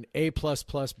between A++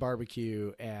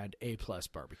 barbecue and A+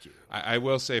 barbecue? I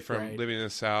will say from living in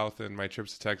the South and my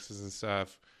trips to Texas and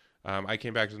stuff, I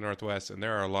came back to the Northwest and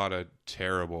there are a lot of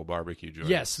terrible barbecue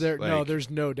joints. Yes, there's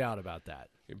no doubt about that.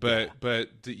 But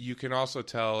you can also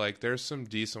tell there's some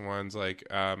decent ones.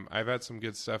 I've had some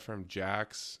good stuff from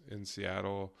Jack's in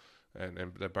Seattle. And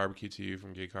the Barbecue to You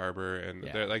from Gig Harbor, and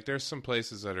there's some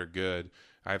places that are good.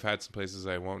 I've had some places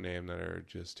I won't name that are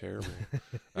just terrible,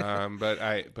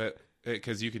 but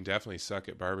because you can definitely suck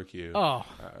at barbecue. Oh,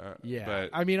 yeah.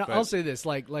 I'll say this: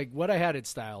 what I had at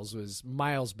Styles was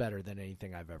miles better than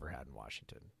anything I've ever had in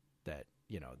Washington. That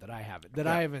I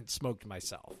haven't smoked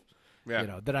myself.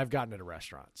 Yeah. That I've gotten at a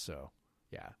restaurant. So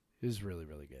Yeah, it was really,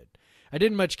 really good. I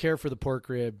didn't much care for the pork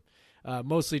rib,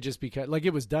 mostly just because like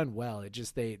it was done well. It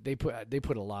just they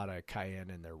put a lot of cayenne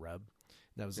in their rub.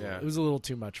 That was it was a little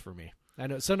too much for me. I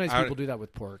know sometimes people do that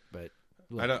with pork, but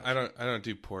I don't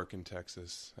do pork in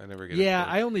Texas. I never get. Yeah,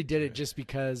 I only did it just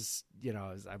because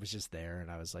I was just there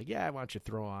and I was like, yeah, why don't you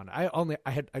throw on? I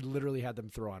literally had them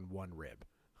throw on one rib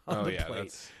on the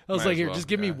plate. I was like, here, just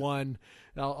give me one.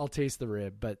 I'll taste the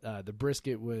rib. But the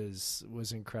brisket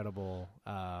was incredible.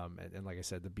 And like I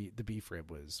said, the beef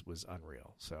rib was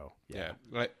unreal. So yeah.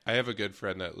 Like I have a good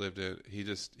friend that lived in.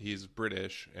 He's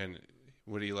British, and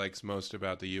what he likes most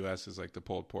about the U.S. is like the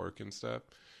pulled pork and stuff.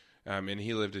 And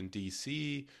he lived in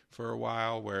D.C. for a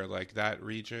while, where like that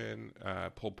region,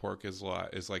 pulled pork is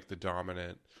like the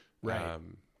dominant,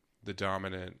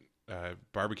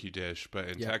 barbecue dish. But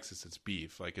in Texas, it's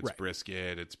beef. Like it's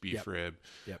brisket, it's beef rib.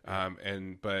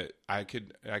 But I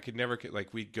could never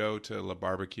like we'd go to La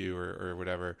Barbecue or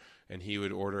whatever, and he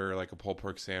would order like a pulled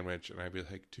pork sandwich, and I'd be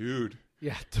like, dude.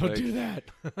 Yeah, don't do that.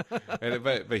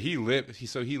 but he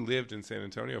lived in San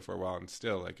Antonio for a while, and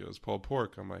still like it was pulled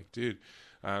pork. I'm like, dude.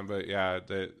 But yeah,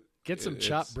 get some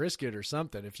chopped brisket or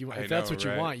something if that's what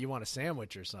you want. You want a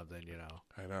sandwich or something,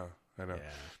 I know. Yeah.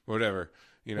 Whatever.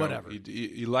 Whatever.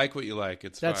 You like what you like.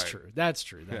 It's That's fine. true. That's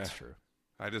true. That's true.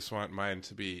 I just want mine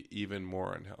to be even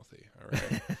more unhealthy. All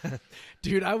right,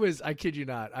 dude. I kid you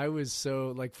not. I was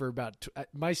so like for about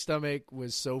my stomach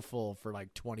was so full for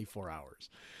like 24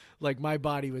 hours. Like my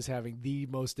body was having the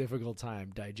most difficult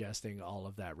time digesting all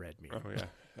of that red meat. Oh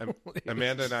yeah,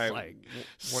 Amanda and I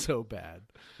so bad.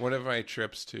 One of my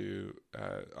trips to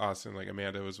Austin, like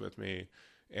Amanda was with me,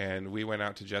 and we went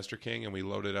out to Jester King and we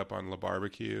loaded up on La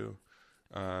Barbecue,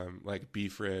 like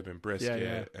beef rib and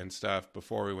brisket and stuff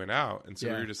before we went out. And so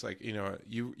we were just like,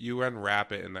 you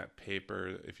unwrap it in that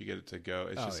paper if you get it to go.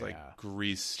 It's just like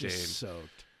grease stained, just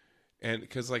soaked. And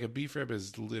because like a beef rib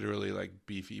is literally like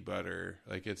beefy butter,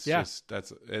 like it's just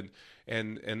and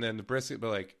then the brisket,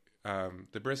 but like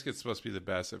the brisket's supposed to be the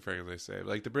best at Frankly Say.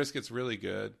 Like the brisket's really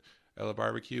good at La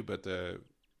Barbecue, but the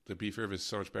beef rib is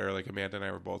so much better. Like Amanda and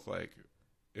I were both like,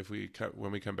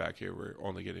 when we come back here, we're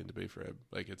only getting the beef rib.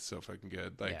 Like it's so fucking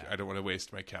good. Like I don't want to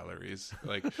waste my calories.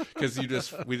 Like because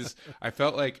I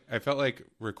felt like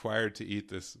required to eat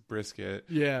this brisket.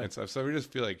 Yeah. And stuff. So we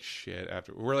just feel like shit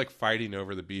after. We're like fighting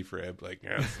over the beef rib. Like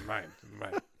this is mine.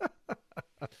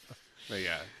 But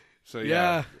yeah. So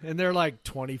yeah. And they're like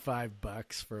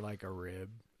 $25 for like a rib,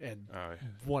 and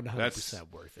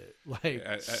 100% worth it. Like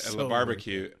at La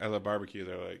Barbecue,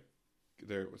 they're like.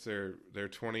 They're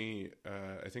 20.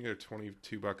 I think they're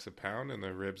 $22 a pound, and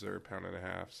the ribs are $1.5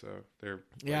 pounds. So they're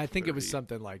I think it was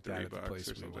something like that at the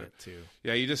place we went to.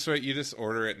 Yeah, you just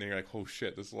order it, and you're like, oh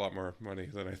shit, this is a lot more money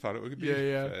than I thought it would be.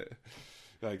 Yeah.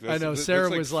 Like I know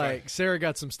Sarah was like, Sarah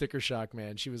got some sticker shock,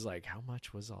 man. She was like, how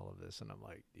much was all of this? And I'm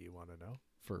like, do you want to know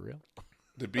for real?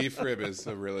 The beef rib is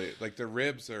the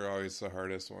ribs are always the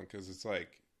hardest one because it's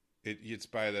like. It's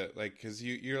by the like because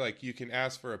you're like you can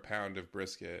ask for a pound of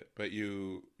brisket, but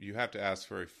you have to ask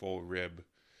for a full rib,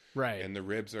 right? And the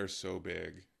ribs are so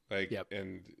big, like,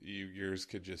 and yours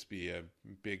could just be a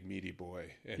big meaty boy,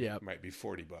 and it might be $40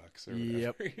 or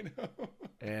whatever,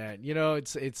 And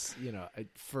it's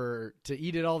for to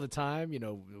eat it all the time,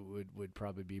 would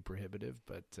probably be prohibitive,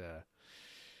 but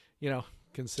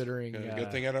considering good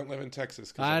thing I don't live in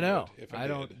Texas. I know I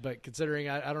don't, but considering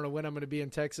I don't know when I'm going to be in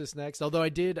Texas next. Although I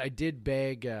did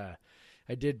beg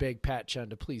Pat Chun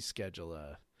to please schedule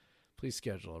a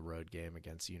road game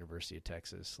against the University of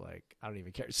Texas. Like I don't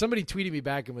even care. Somebody tweeted me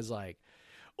back and was like,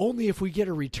 only if we get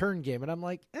a return game, and I'm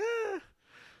like,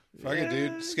 fuck it,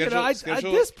 dude. Schedule. At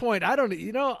this point, I don't.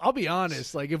 I'll be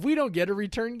honest. Like, if we don't get a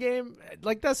return game,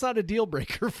 like that's not a deal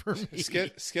breaker for me.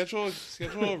 Schedule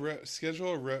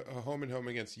a home and home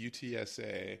against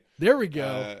UTSA. There we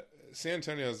go. San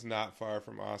Antonio is not far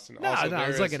from Austin. No,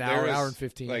 it's like an hour and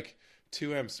 15. Like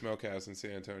 2M Smokehouse in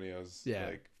San Antonio is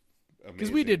like amazing.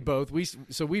 Because we did both. We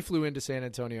flew into San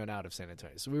Antonio and out of San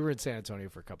Antonio. So we were in San Antonio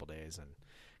for a couple days and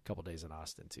a couple days in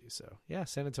Austin too. So yeah,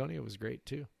 San Antonio was great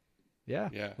too.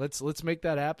 Yeah. Let's make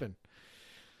that happen.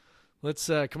 Let's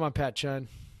come on, Pat Chun,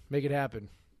 make it happen.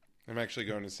 I'm actually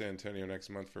going to San Antonio next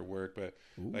month for work, but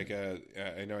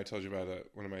I know I told you about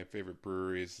one of my favorite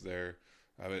breweries there.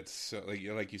 It's so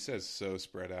like you said, so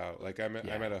spread out. Like I'm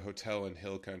at a hotel in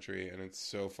Hill Country, and it's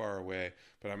so far away.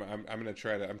 But I'm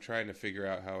trying to figure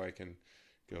out how I can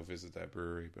go visit that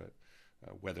brewery. But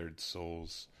Weathered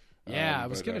Souls. Yeah, I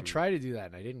was going to try to do that,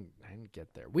 and I didn't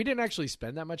get there. We didn't actually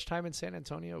spend that much time in San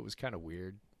Antonio. It was kind of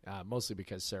weird, mostly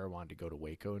because Sarah wanted to go to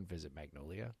Waco and visit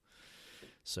Magnolia.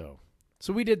 So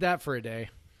we did that for a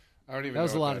day. I don't even. That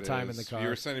was know a what lot of that time is. in the car. You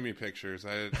were sending me pictures.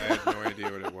 I had no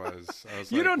idea what it was. I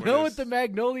was You like, don't know what the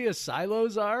Magnolia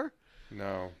silos are?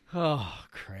 No. Oh,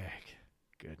 Craig.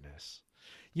 Goodness.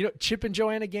 You know, Chip and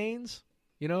Joanna Gaines?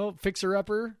 You know, Fixer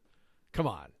Upper? Come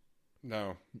on.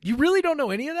 No. You really don't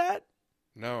know any of that?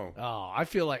 No. Oh, I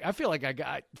feel like I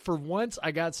got, for once,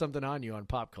 I got something on you on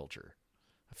pop culture.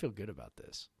 I feel good about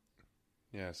this.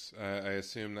 Yes, I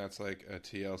assume that's like a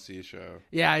TLC show.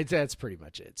 Yeah, that's pretty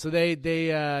much it. So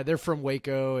they're from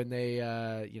Waco, and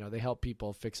they help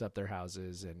people fix up their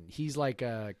houses, and he's like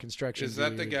a construction. Is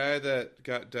that dude. the guy that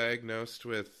got diagnosed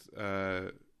with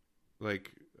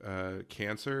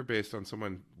cancer based on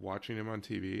someone watching him on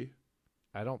TV?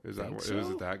 I don't Is think that so. Was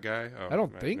it that guy? Oh, I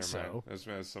don't man, think never so. mind.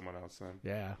 That's someone else then.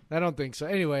 Yeah, I don't think so.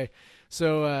 Anyway,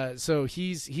 so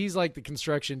he's like the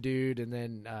construction dude, and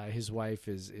then his wife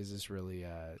is this really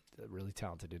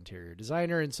talented interior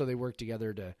designer, and so they work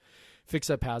together to fix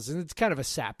up houses. And it's kind of a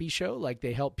sappy show. Like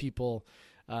they help people.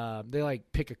 They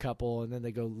like pick a couple, and then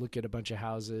they go look at a bunch of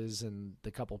houses, and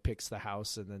the couple picks the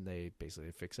house, and then they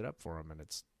basically fix it up for them, and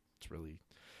it's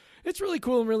really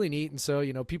cool and really neat. And so,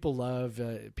 you know, people love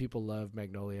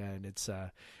Magnolia, and it's,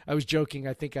 I was joking.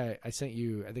 I think I sent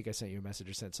you a message,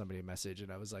 or sent somebody a message,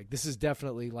 and I was like, this is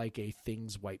definitely like a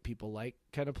things white people like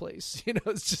kind of place. You know,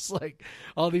 it's just like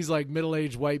all these like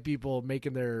middle-aged white people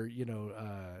making their, you know,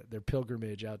 their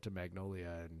pilgrimage out to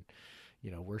Magnolia, and,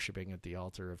 you know, worshiping at the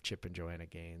altar of Chip and Joanna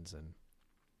Gaines. And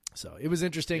so it was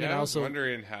interesting. Yeah, and I was also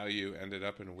wondering how you ended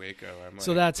up in Waco.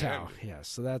 So that's how.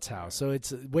 So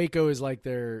it's Waco is like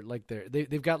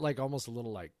they've got like almost a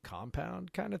little like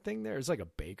compound kind of thing there. It's like a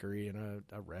bakery and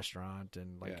a restaurant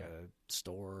and like a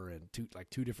store and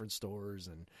two different stores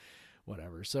and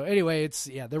whatever. So anyway,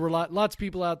 there were lots of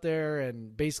people out there,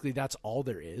 and basically that's all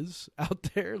there is out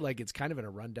there. Like it's kind of in a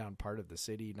rundown part of the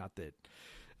city. Not that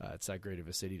it's that great of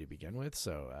a city to begin with.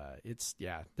 So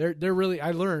they're really, I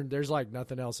learned there's like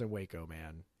nothing else in Waco,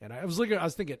 man. And I was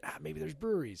thinking, maybe there's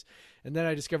breweries. And then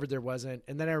I discovered there wasn't.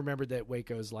 And then I remembered that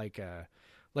Waco's like a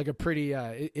pretty,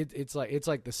 it's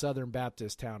like the Southern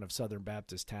Baptist town of Southern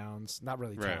Baptist towns. Not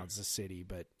really towns, a city,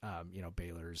 but, you know,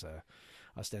 Baylor's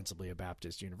ostensibly a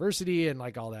Baptist university and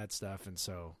like all that stuff. And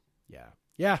so,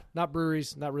 not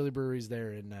breweries, not really breweries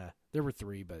there. And there were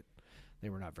 3, but they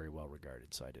were not very well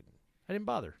regarded. So I didn't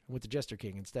bother. I went to Jester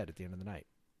King instead at the end of the night.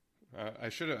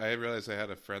 I realized I had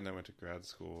a friend that went to grad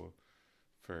school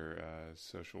for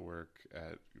social work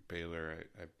at Baylor.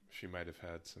 She might have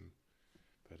had some,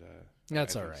 but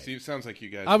that's all right. See, it sounds like you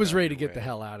guys. I was ready to get the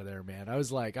hell out of there, man. I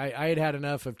was like, I had had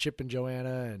enough of Chip and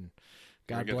Joanna, and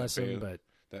God bless him, but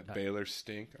that Baylor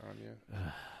stink on you.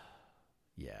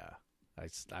 Yeah,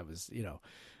 I was, you know,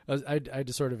 I had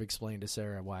to sort of explain to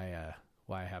Sarah why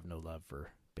I have no love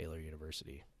for Baylor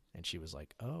University. And she was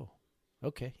like, "Oh,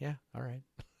 okay, yeah, all right."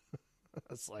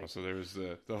 It's like, so there was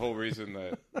the whole reason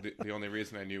that the only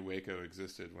reason I knew Waco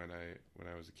existed when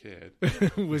I was a kid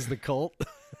was the cult.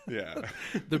 Yeah,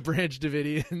 the Branch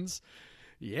Davidians.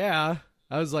 Yeah,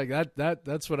 I was like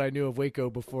that's what I knew of Waco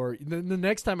before. The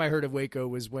next time I heard of Waco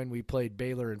was when we played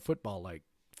Baylor in football like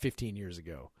 15 years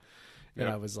ago, and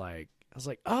I was like,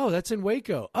 "Oh, that's in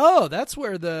Waco. Oh, that's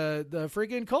where the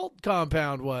friggin' cult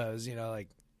compound was." You know, like,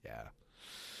 yeah.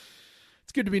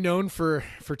 It's good to be known for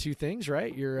 2 things,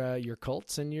 right? Your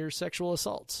cults and your sexual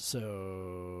assaults.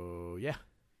 So, yeah,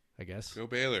 I guess. Go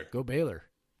Baylor. Go Baylor.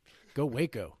 Go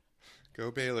Waco.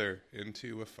 Go Baylor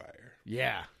into a fire.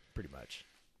 Yeah, pretty much.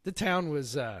 The town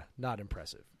was not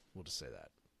impressive. We'll just say that.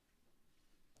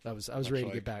 I was ready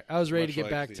to get back. I was ready to get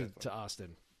back to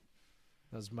Austin.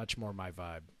 That was much more my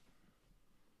vibe.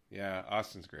 Yeah,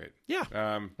 Austin's great. Yeah,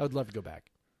 I would love to go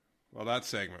back. Well, that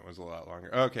segment was a lot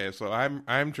longer. Okay, so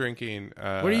I'm drinking.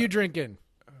 What are you drinking?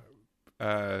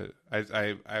 I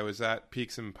was at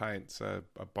Peaks and Pints, a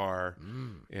bar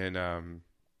in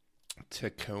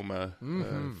Tacoma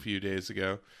a few days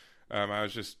ago. I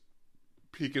was just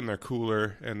peeking their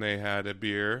cooler, and they had a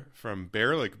beer from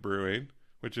Bearlick Brewing,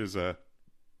 which is a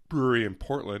brewery in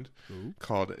Portland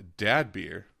called Dad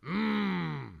Beer.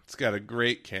 It's got a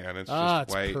great can. It's just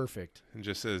it's white, perfect, and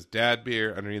just says Dad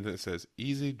Beer. Underneath it says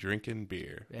easy drinking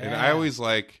beer. Yeah. And I always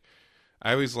like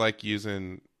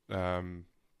using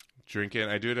drinking.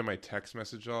 I do it in my text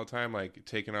message all the time, like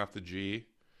taking off the G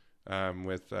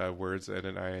with words and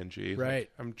an ing. Right.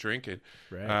 Like, I'm drinking.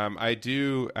 Right.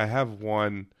 I have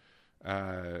one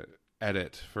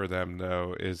edit for them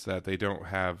though, is that they don't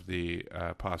have the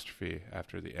apostrophe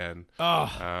after the N.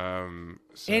 So,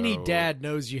 any dad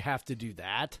knows you have to do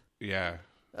that. Yeah.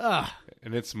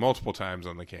 And it's multiple times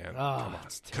on the can. Oh,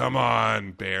 Come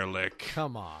on, Bearlick.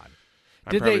 Come on.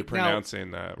 I'm probably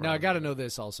pronouncing that wrong. Now I got to know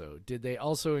this also. Did they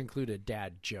also include a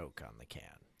dad joke on the can?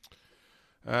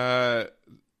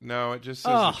 No, it just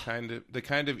says the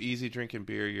kind of easy drinking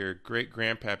beer your great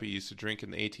grandpappy used to drink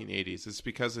in the 1880s. It's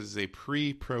because it is a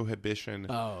pre-prohibition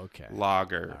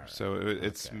lager, right. So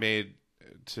it's made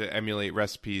to emulate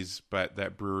recipes, but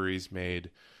that breweries made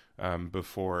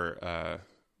before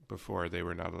they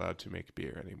were not allowed to make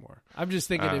beer anymore. I'm just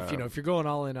thinking if you're going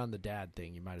all in on the dad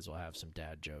thing, you might as well have some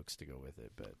dad jokes to go with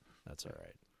it. But that's all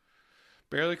right.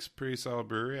 Bear Lake's a pretty solid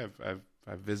brewery.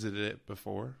 I've visited it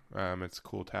before. It's a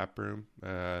cool tap room.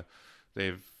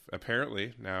 They've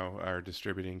apparently now are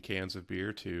distributing cans of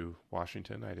beer to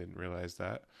Washington. I didn't realize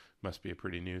that. Must be a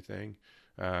pretty new thing.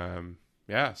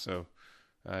 So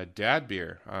dad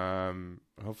beer.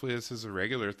 Hopefully this is a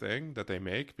regular thing that they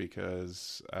make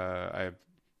because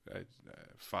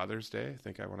Father's Day, I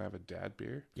think I want to have a dad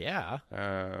beer. Yeah.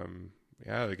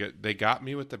 They got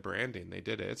me with the branding. They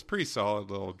did it. It's a pretty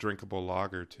solid little drinkable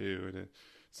lager too, and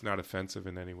it's not offensive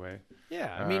in any way.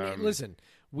 Yeah, I mean, listen,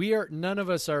 none of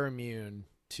us are immune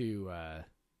to a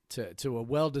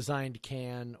well-designed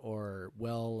can or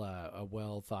a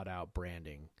well thought out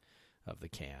branding of the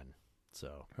can.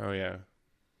 So. Oh yeah.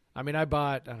 I mean, I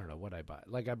don't know what I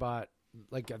bought.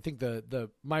 I think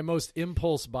my most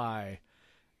impulse buy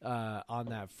on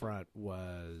that front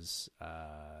was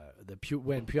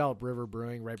when Puyallup River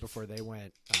Brewing right before they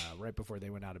went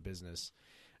out of business,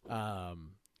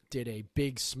 did a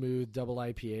big smooth double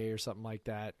IPA or something like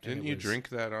that. Didn't you drink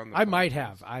that on the I might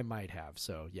have.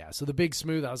 So yeah. So the big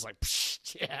smooth, I was like,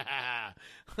 yeah.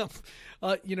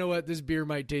 You know what? This beer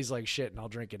might taste like shit and I'll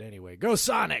drink it anyway. Go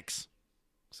Sonics.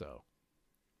 So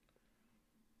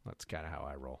that's kind of how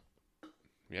I roll.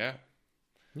 Yeah.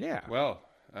 Yeah. Well,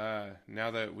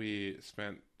 now that we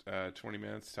spent 20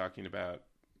 minutes talking about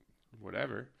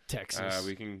whatever, Texas,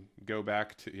 we can go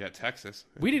back to Texas.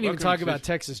 We didn't even talk about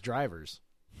Texas drivers.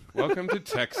 Welcome to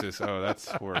Texas. Oh,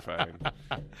 that's horrifying.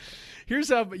 Here's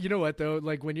how, you know what though,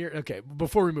 like when you're, okay,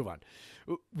 before we move on,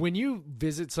 when you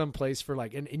visit some place for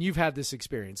like, and you've had this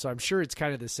experience, so I'm sure it's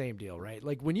kind of the same deal, right?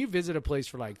 Like when you visit a place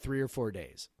for like 3 or 4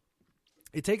 days,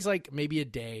 it takes like maybe a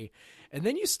day, and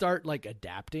then you start like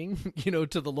adapting,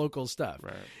 to the local stuff.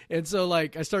 Right. And so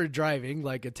like I started driving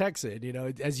like a Texan,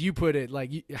 as you put it,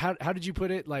 like how did you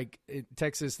put it? Like in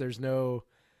Texas, there's no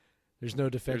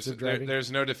defensive driving.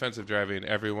 There's no defensive driving.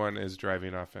 Everyone is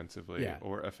driving offensively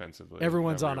or offensively.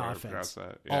 Everyone's on offense.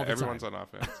 Yeah, everyone's on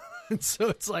offense. And so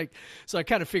it's like, so I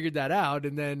kind of figured that out,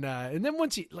 and then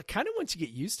once you get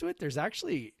used to it, there's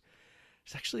actually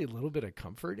a little bit of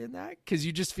comfort in that because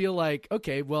you just feel like,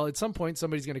 okay, well, at some point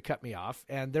somebody's going to cut me off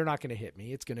and they're not going to hit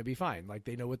me. It's going to be fine. Like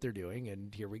they know what they're doing,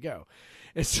 and here we go.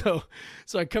 And so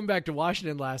I come back to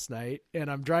Washington last night,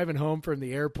 and I'm driving home from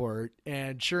the airport,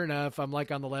 and sure enough, I'm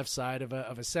like on the left side of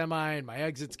a semi, and my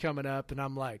exit's coming up, and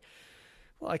I'm like,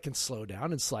 well, I can slow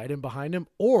down and slide in behind him,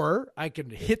 or I can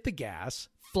hit the gas,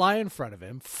 fly in front of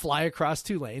him, fly across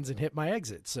 2 lanes, and hit my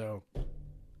exit. So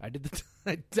I did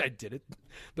I did it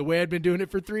the way I'd been doing it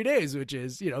for 3 days, which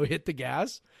is, hit the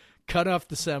gas, cut off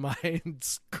the semi, and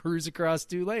cruise across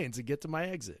 2 lanes and get to my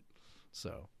exit.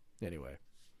 So anyway,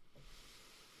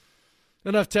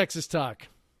 enough Texas talk.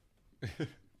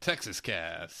 Texas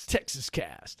cast.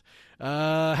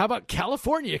 How about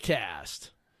California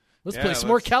cast? Let's play some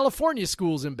more California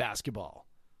schools in basketball.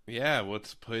 Yeah,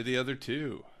 let's play the other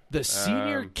two. The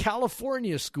Senior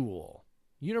California School.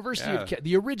 The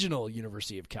original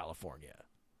University of California.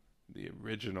 The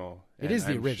original. It is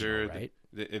the original, right?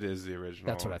 It is the original.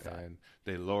 That's what I thought. And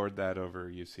they lowered that over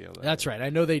UCLA. That's right.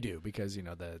 I know they do because,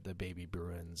 the baby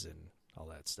Bruins and all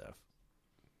that stuff.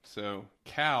 So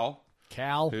Cal,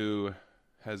 who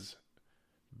has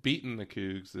beaten the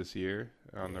Cougs this year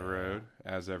on the road,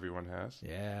 as everyone has.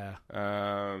 Yeah.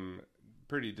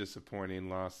 Pretty disappointing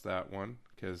loss, that one,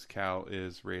 because Cal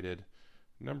is rated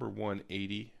number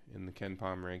 180 in the Ken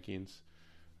Pom rankings.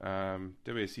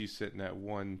 WSU sitting at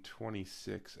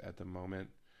 126 at the moment.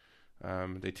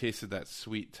 They tasted that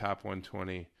sweet top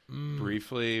 120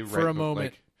 briefly for a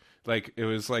moment. Like it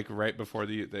was like right before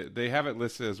they have it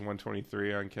listed as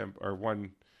 123 on Ken, or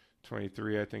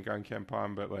 123 I think on Ken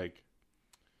Pom, but like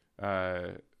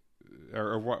or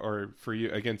for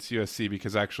you against USC,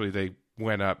 because actually they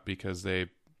went up because they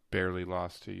barely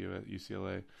lost to you at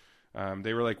UCLA.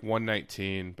 They were like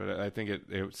 119, but I think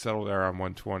it settled there on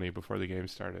 120 before the game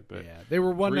started. But yeah, they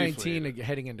were 119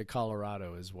 heading into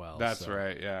Colorado as well. That's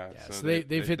right. Yeah. So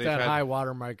they've hit that high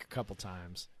watermark a couple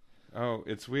times. Oh,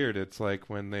 it's weird. It's like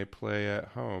when they play at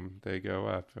home, they go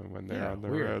up, and when they're on the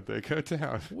road, they go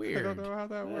down. Weird. I don't know how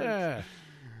that works. Yeah.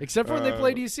 Except for when they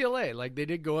played UCLA. Like, they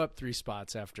did go up 3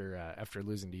 spots after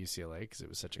losing to UCLA because it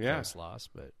was such a close loss.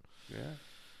 But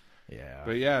yeah.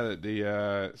 But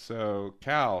yeah, so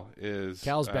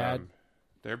Cal's bad.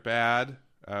 They're bad.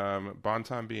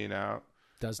 Bonton being out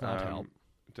does not help.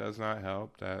 Does not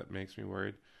help. That makes me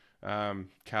worried.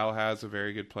 Cal has a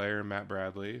very good player, Matt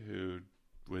Bradley, who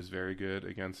was very good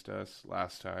against us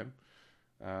last time.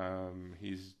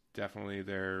 He's definitely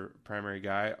their primary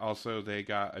guy. Also, they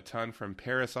got a ton from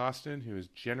Paris Austin, who is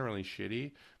generally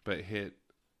shitty, but hit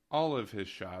all of his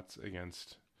shots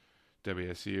against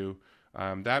WSU.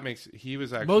 He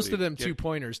was actually most of them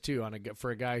 2-pointers too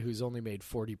for a guy who's only made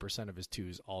 40% of his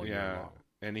twos all year long.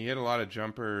 And he hit a lot of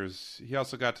jumpers. He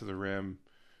also got to the rim,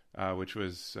 which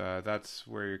was that's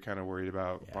where you're kind of worried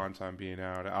about Bonton being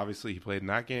out. Obviously, he played in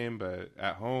that game, but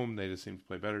at home they just seem to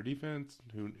play better defense.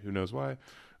 Who knows why?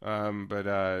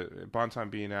 But Bonton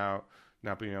being out,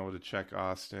 not being able to check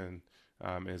Austin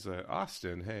is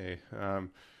Austin. Hey,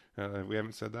 we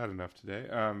haven't said that enough today.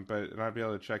 But not be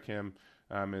able to check him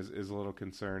is a little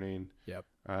concerning. Yep.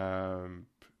 I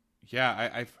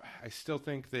still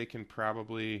think they can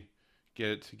probably get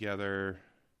it together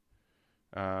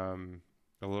a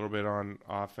little bit on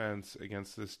offense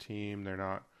against this team. They're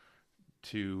not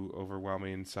too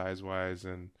overwhelming size-wise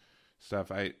and stuff.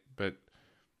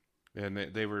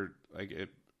 They were like it.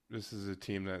 This is a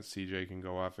team that CJ can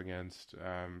go off against,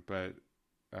 but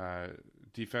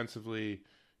defensively,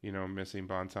 missing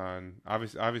Bonton.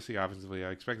 Obviously, offensively,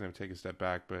 I expect them to take a step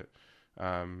back, but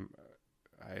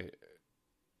I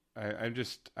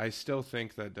still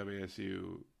think that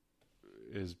WSU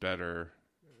is better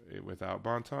without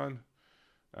Bonton,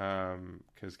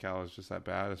 because Cal is just that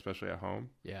bad, especially at home.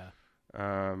 Yeah.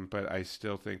 But I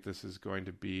still think this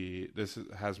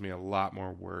has me a lot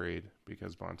more worried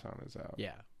because Bonton is out.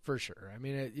 Yeah, for sure. I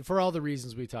mean, for all the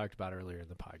reasons we talked about earlier in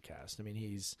the podcast. I mean,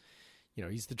 he's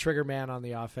the trigger man on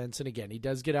the offense, and again, he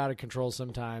does get out of control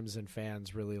sometimes, and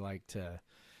fans really like to,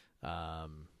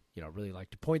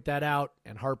 point that out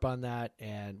and harp on that,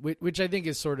 and which I think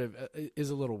is sort of is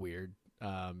a little weird,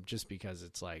 just because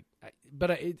it's like,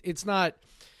 but it's not.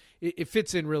 It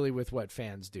fits in really with what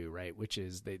fans do, right? Which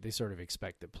is they sort of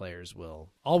expect that players will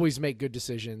always make good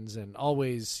decisions and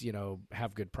always,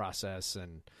 have good process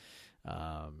and,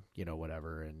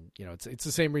 whatever. And, it's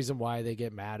the same reason why they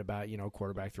get mad about,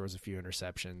 quarterback throws a few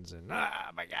interceptions and,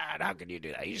 my God, how can you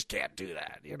do that? You just can't do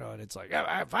that, and it's like,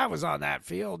 if I was on that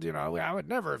field, I would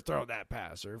never have thrown that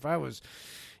pass. Or if I was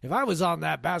on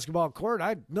that basketball court,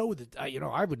 I'd know that,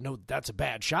 I would know that's a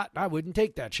bad shot and I wouldn't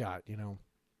take that shot,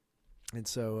 And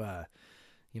so,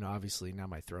 obviously now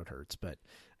my throat hurts, but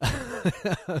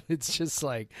it's just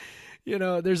like,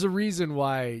 there's a reason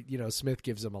why, Smith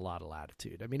gives him a lot of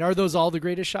latitude. I mean, are those all the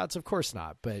greatest shots? Of course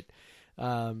not. But,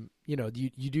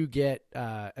 you do get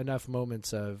enough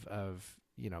moments of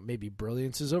maybe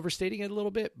brilliance is overstating it a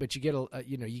little bit, but you get,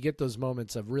 you get those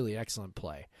moments of really excellent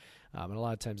play. And a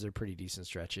lot of times they're pretty decent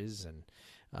stretches and,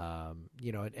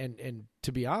 and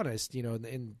to be honest,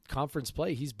 in conference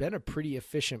play, he's been a pretty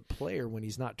efficient player when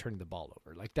he's not turning the ball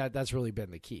over. Like that's really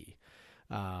been the key.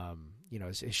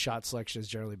 His shot selection has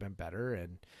generally been better,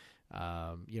 and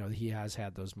he has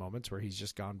had those moments where he's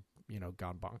just gone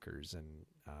bonkers, and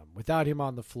without him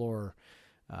on the floor,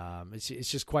 it's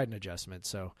just quite an adjustment.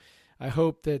 So I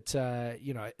hope that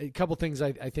a couple things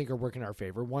I think are working in our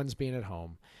favor. One's being at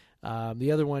home.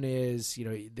 The other one is,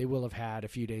 they will have had a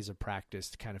few days of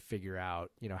practice to kind of figure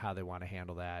out, how they want to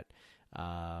handle that.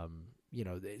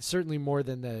 Certainly more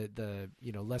than the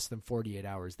less than 48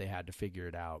 hours they had to figure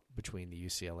it out between the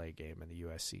UCLA game and the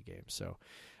USC game. So,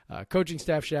 coaching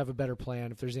staff should have a better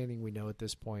plan. If there's anything we know at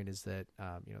this point is that,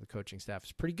 the coaching staff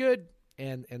is pretty good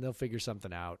and they'll figure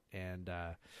something out. And,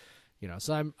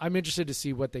 so I'm interested to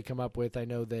see what they come up with. I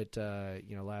know that,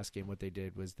 last game, what they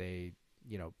did was they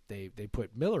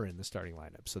put Miller in the starting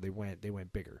lineup, so they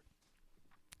went bigger.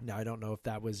 Now I don't know if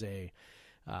that was a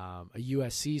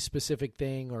USC specific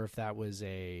thing or if that was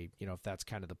if that's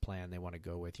kind of the plan they want to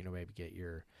go with. Maybe get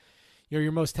your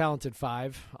most talented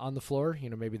 5 on the floor.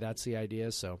 Maybe that's the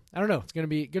idea. So I don't know. It's gonna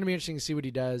be interesting to see what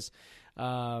he does.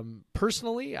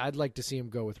 Personally, I'd like to see him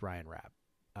go with Ryan Rapp,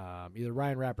 either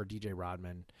Ryan Rapp or DJ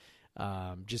Rodman.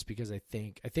 Just because I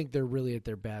think they're really at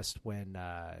their best when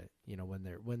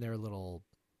when they're a little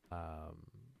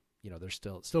they're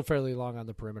still fairly long on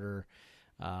the perimeter,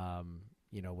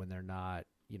 when they're not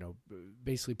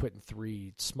basically putting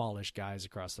 3 smallish guys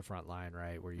across the front line,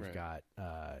 right, where you've got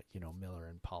Miller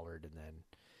and Pollard and then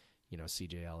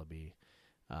CJ Ellaby.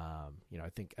 I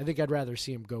think I'd rather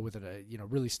see him go with it,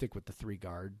 really stick with the 3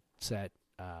 guard set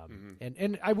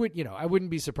And I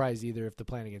wouldn't be surprised either if the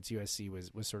plan against USC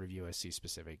was sort of USC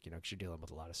specific, because you're dealing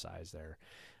with a lot of size there.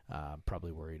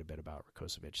 Probably worried a bit about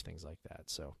Rakocevic, things like that.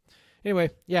 So anyway,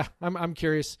 yeah, I'm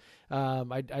curious.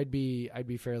 I'd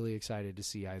be fairly excited to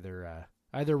see either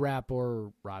Rapp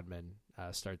or Rodman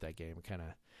start that game and kind of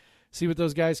see what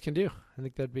those guys can do. I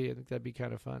think that'd be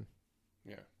kind of fun.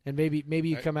 Yeah. And maybe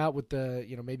you come out with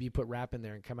maybe you put Rapp in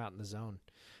there and come out in the zone,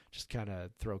 just kind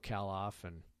of throw Cal off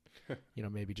and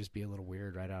maybe just be a little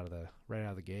weird right out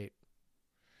of the gate.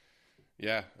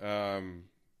 Yeah. I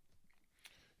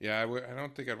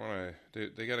don't think I'd want to.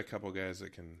 They got a couple guys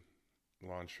that can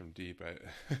launch from deep.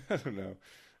 I don't know.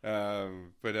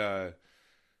 But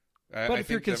if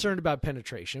you're concerned about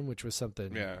penetration, which was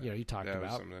something you talked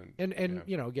about, and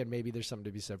again, maybe there's something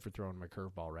to be said for throwing them a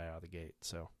curveball right out of the gate.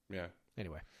 So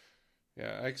anyway,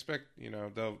 I expect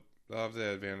they'll have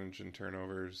the advantage in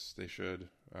turnovers. They should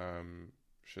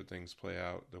things play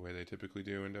out the way they typically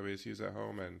do when WSU's at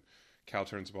home, and Cal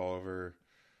turns the ball over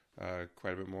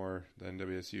quite a bit more than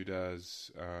WSU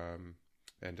does,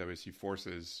 and WSU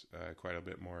forces quite a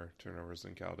bit more turnovers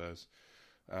than Cal does.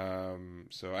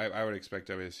 So I would expect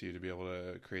WSU to be able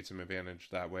to create some advantage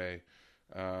that way.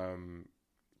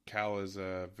 Cal is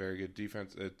a very good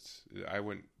defense.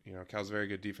 Cal's a very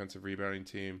good defensive rebounding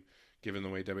team. Given the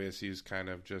way WSU's kind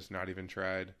of just not even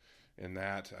tried in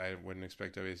that, I wouldn't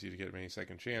expect WSU to get many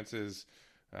second chances.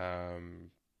 So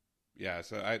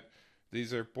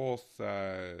these are both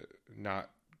not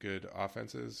good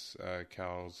offenses.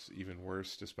 Cal's even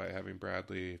worse despite having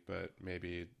Bradley, but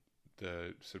maybe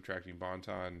the subtracting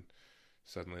Bonton,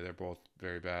 suddenly they're both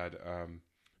very bad.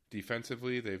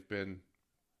 Defensively, they've been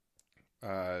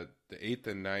the 8th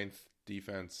and 9th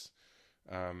defense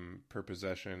per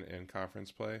possession in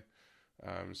conference play.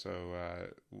 So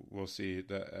we'll see.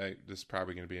 This is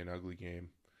probably going to be an ugly game.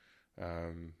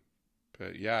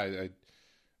 But yeah,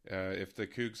 if the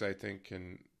Cougs, I think,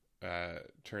 can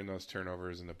turn those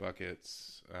turnovers into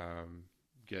buckets,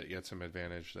 get some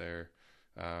advantage there,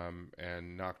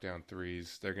 and knock down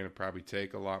threes, they're going to probably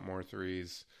take a lot more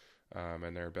threes,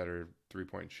 and they're a better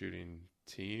 3-point shooting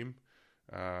team.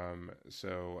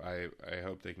 So I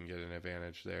hope they can get an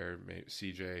advantage there. Maybe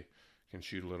CJ can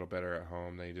shoot a little better at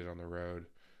home than he did on the road.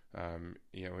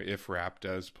 If Rapp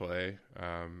does play,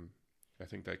 I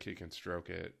think that kid can stroke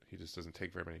it. He just doesn't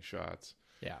take very many shots.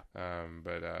 Yeah.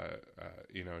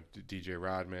 DJ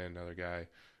Rodman, another guy,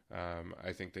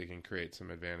 I think they can create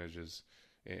some advantages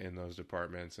in those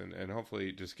departments, and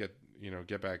hopefully just get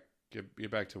back to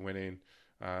winning,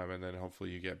 and then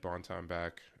hopefully you get Bonton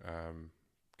back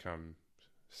come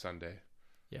Sunday.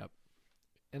 Yep.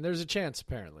 And there's a chance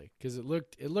apparently, because it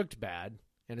looked bad,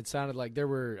 and it sounded like there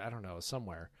were, I don't know,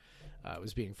 somewhere it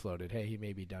was being floated, hey, he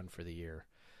may be done for the year.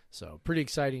 So pretty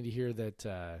exciting to hear that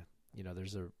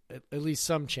there's at least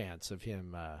some chance of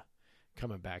him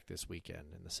coming back this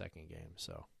weekend in the second game.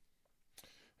 So.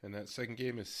 And that second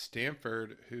game is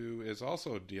Stanford, who is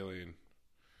also dealing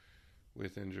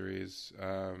with injuries.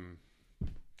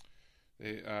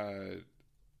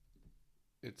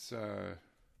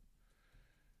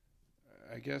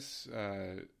 I guess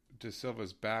De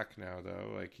Silva's back now,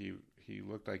 though. Like he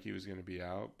looked like he was going to be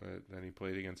out, but then he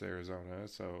played against Arizona,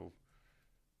 so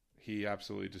he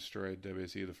absolutely destroyed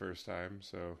WSU the first time.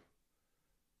 So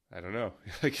I don't know.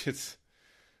 Like it's.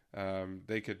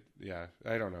 They could,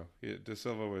 I don't know. De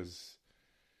Silva was,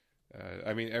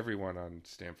 everyone on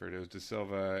Stanford. It was De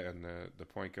Silva and the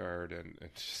point guard and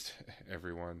just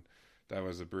everyone. That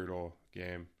was a brutal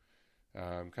game.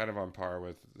 Kind of on par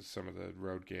with some of the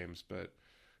road games, but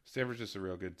Stanford's just a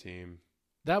real good team.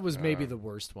 That was maybe the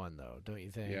worst one, though, don't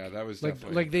you think? Yeah, that was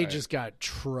definitely they just got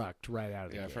trucked right out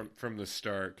of the game. Yeah, from the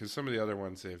start, because some of the other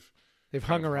ones they've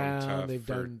hung around, they've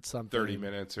done something 30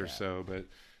 minutes or so, but.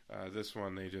 This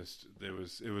one, it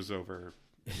was over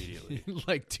immediately.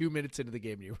 Like 2 minutes into the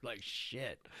game, and you were like,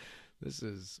 "Shit, this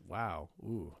is wow,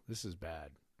 ooh, this is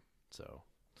bad." So,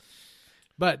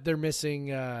 but they're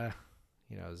missing, as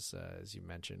you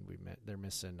mentioned, they're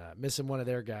missing one of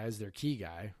their guys, their key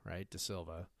guy, right, De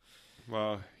Silva.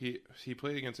 Well, he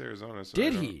played against Arizona. So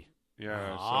did he?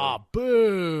 Yeah.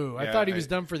 Boo! I thought he was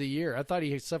done for the year. I thought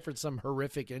he had suffered some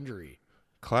horrific injury.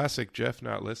 Classic Jeff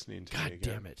not listening to me again. God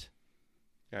damn it.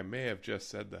 I may have just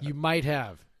said that. You might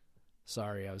have.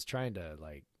 Sorry, I was trying to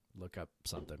look up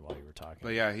something while you were talking.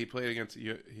 But yeah, he played against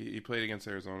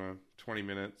Arizona 20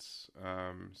 minutes.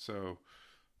 So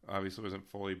obviously wasn't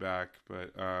fully back,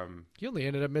 but he only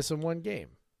ended up missing one game.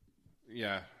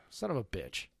 Yeah, son of a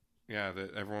bitch. Yeah,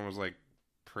 that everyone was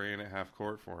praying at half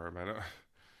court for him. I don't.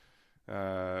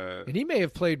 And he may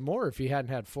have played more if he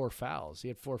hadn't had 4 fouls. He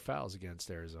had 4 fouls against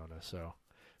Arizona, so.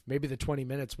 maybe the 20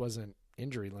 minutes wasn't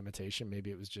injury limitation.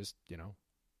 Maybe it was just,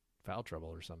 foul trouble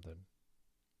or something.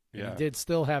 And he did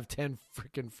still have 10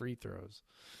 freaking free throws.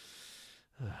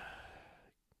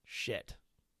 Shit.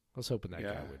 I was hoping that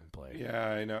guy wouldn't play. Yeah,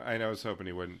 I know. I was hoping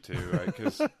he wouldn't too,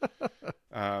 because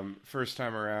first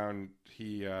time around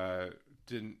he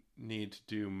didn't need to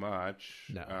do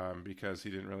much because he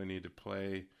didn't really need to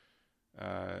play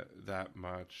that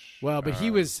much. Well, but he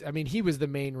was the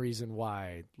main reason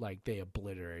why they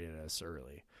obliterated us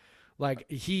early. I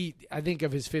think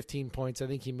of his 15 points, I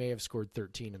think he may have scored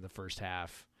 13 in the first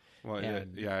half. Well,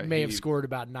 may have scored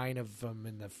about 9 of them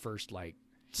in the first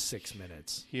 6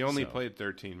 minutes. He only played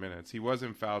 13 minutes. He was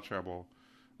in foul trouble,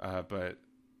 but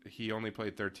he only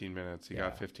played 13 minutes. He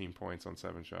got 15 points on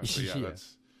 7 shots. So it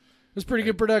was pretty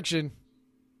good production.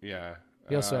 Yeah.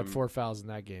 He also had 4 fouls in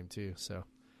that game too. So.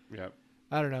 Yep.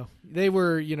 I don't know. They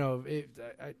were,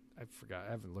 I forgot.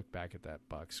 I haven't looked back at that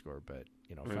box score, but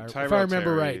if I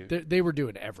remember right, they were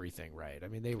doing everything right. I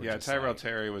mean, they were. Yeah, Tyrell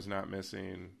Terry was not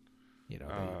missing. They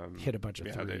hit a bunch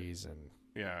of threes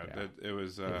it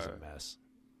was a mess.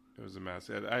 It was a mess.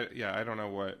 I don't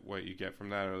know what you get from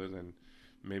that other than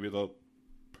maybe they'll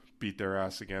beat their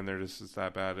ass again. They're just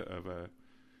that bad of a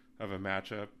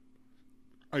matchup.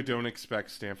 I don't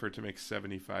expect Stanford to make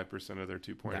 75% of their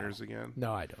 2-pointers again.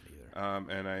 No, I don't either.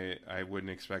 And I wouldn't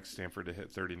expect Stanford to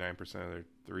hit 39% of their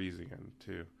threes again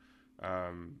too,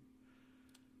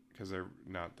 because they're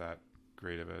not that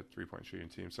great of a 3-point shooting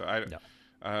team. So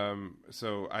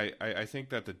I think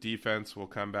that the defense will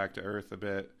come back to earth a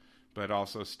bit, but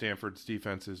also Stanford's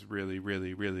defense is really,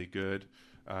 really, really good.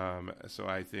 So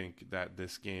I think that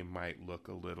this game might look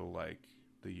a little like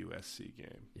the USC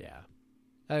game. Yeah.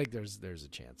 I think there's a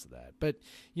chance of that. But,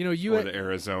 or the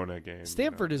Arizona game.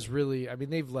 Stanford is really,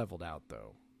 they've leveled out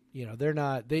though. They're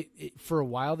not, for a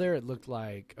while there, it looked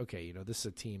like, okay, this is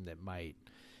a team that might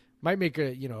make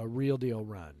a real deal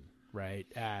run, right?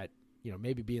 At,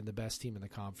 maybe being the best team in the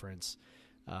conference.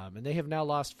 And they have now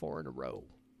lost 4 in a row.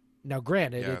 Now,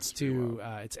 granted,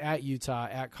 it's at Utah,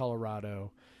 at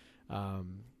Colorado,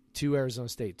 to Arizona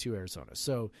State, to Arizona.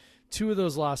 So 2 of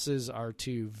those losses are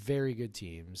to very good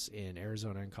teams in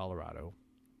Arizona and Colorado.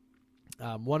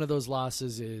 One of those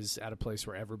losses is at a place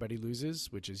where everybody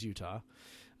loses, which is Utah,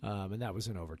 and that was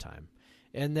in overtime.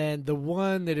 And then the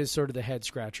one that is sort of the head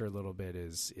scratcher a little bit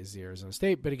is the Arizona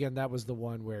State, but again, that was the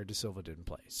one where De Silva didn't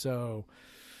play. So,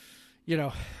 I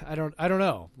don't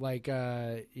know.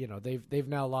 They've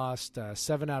now lost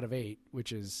 7 out of 8,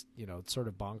 which is sort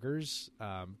of bonkers.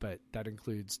 But that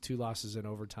includes 2 losses in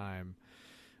overtime,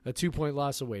 a 2-point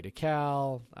loss away to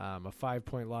Cal, a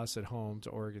 5-point loss at home to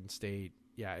Oregon State.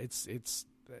 Yeah, it's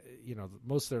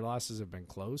most of their losses have been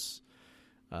close.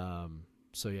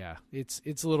 So yeah,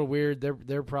 it's a little weird.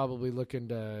 They're probably looking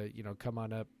to come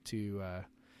on up to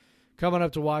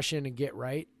Washington and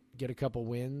get a couple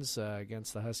wins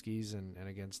against the Huskies and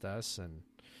against us, and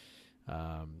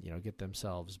get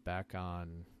themselves back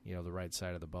on the right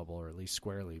side of the bubble, or at least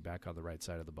squarely back on the right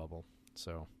side of the bubble.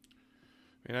 So.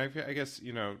 I guess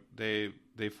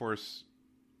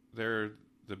they're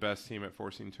the best team at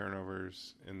forcing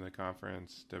turnovers in the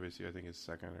conference. WSU, I think, is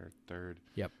 2nd or 3rd.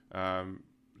 Yep.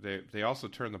 They also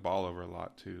turn the ball over a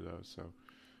lot too, though. So,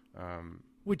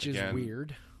 which is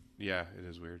weird. Yeah, it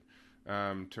is weird.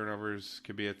 Turnovers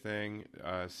could be a thing.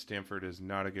 Stanford is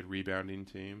not a good rebounding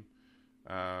team.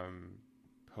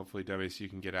 Hopefully WSU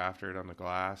can get after it on the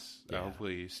glass. Yeah.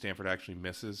 Hopefully Stanford actually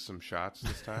misses some shots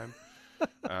this time.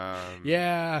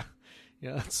 That's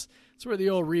where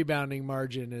the old rebounding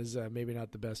margin is maybe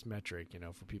not the best metric,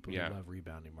 for people who love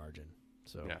rebounding margin.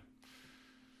 So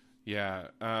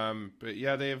but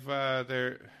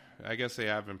I guess they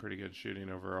have been pretty good shooting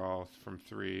overall from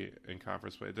 3 in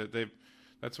conference play.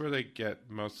 That's where they get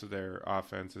most of their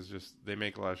offense, is just they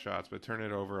make a lot of shots but turn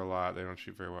it over a lot. They don't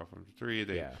shoot very well from 3.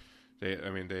 They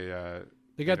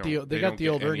got the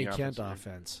old Ernie Kent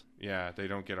offense. Yeah, they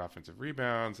don't get offensive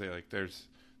rebounds.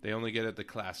 They only get it the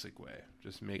classic way,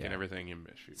 just making everything you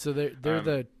miss shoot. So they're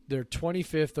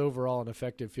 25th overall in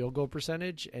effective field goal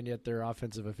percentage, and yet their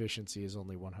offensive efficiency is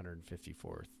only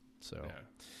 154th. So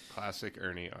classic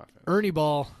Ernie offense. Ernie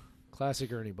ball,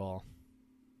 classic Ernie ball.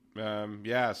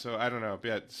 So I don't know.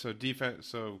 Yeah, so defense.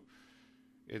 So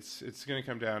it's going to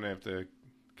come down to if the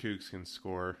Cougs can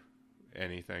score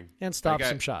anything and stop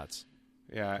some shots.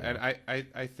 Yeah, and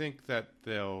I think that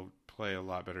they'll play a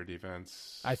lot better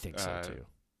defense. I think so too.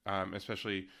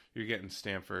 Especially you're getting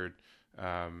Stanford.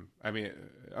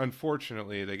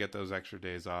 Unfortunately, they get those extra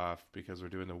days off because we're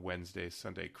doing the Wednesday,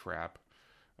 Sunday crap.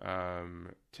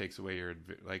 takes away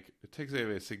it takes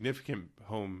away a significant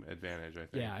home advantage. I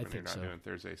think. Yeah, I when think you're not so. doing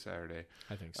Thursday, Saturday.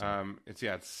 I think so.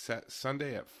 It's set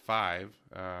Sunday at 5.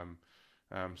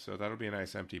 So that'll be a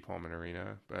nice empty Pullman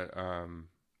Arena. But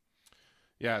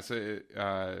so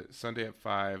Sunday at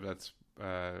 5. That's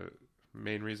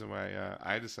main reason why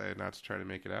I decided not to try to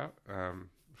make it out.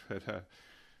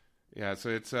 So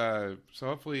it's so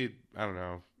hopefully, I don't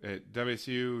know, at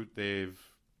WSU they've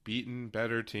beaten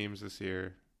better teams this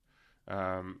year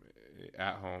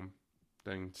at home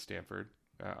than Stanford,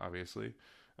 obviously.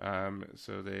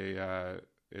 So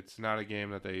it's not a game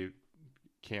that they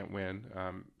can't win.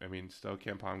 Still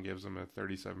KenPom gives them a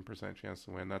 37% chance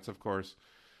to win. That's of course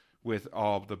with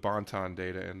all the Bonton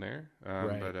data in there.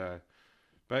 Right.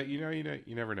 But you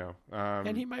never know.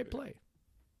 And he might play.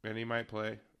 And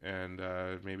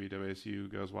maybe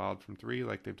WSU goes wild from 3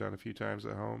 like they've done a few times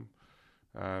at home.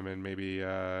 And maybe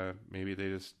they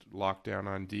just lock down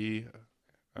on D.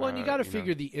 Well, and you got to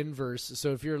figure the inverse.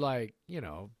 So if you're like,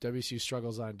 WSU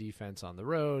struggles on defense on the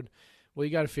road, well,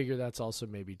 you got to figure that's also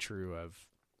maybe true of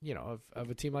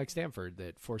a team like Stanford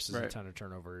that forces a ton of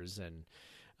turnovers. And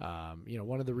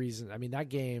one of the reasons, that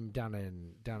game down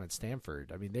at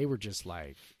Stanford, they were just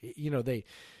like,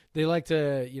 they like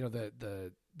to,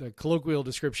 the colloquial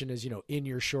description is, in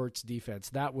your shorts defense.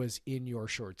 That was in your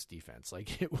shorts defense.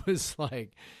 Like it was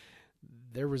like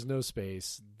there was no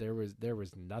space. There was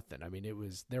nothing.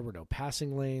 There were no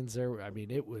passing lanes there.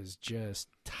 It was just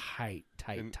tight.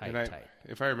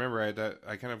 If I remember right,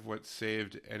 I kind of what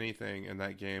saved anything in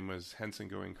that game was Henson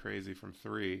going crazy from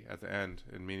 3 at the end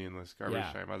in meaningless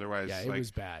garbage time. Otherwise, it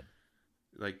was bad.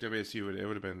 Like WSU, it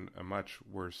would have been a much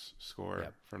worse score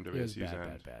from WSU's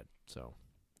end. Bad. So.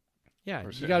 Yeah,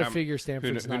 you got to figure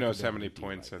Stanford's who knows how many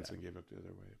points Henson gave up the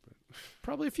other way, but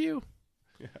probably a few.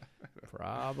 Yeah,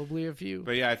 probably a few.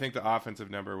 But yeah, I think the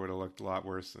offensive number would have looked a lot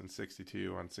worse than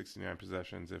 62 on 69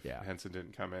 possessions if Henson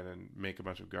didn't come in and make a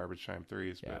bunch of garbage time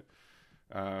threes. Yeah.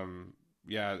 But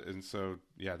and so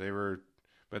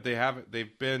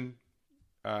they've been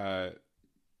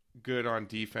good on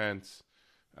defense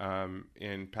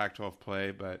in Pac-12 play,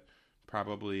 but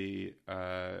probably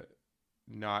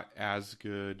not as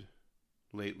good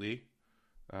lately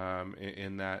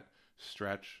in that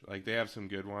stretch. Like they have some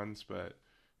good ones, but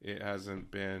it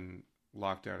hasn't been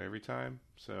locked down every time.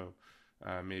 So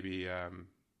maybe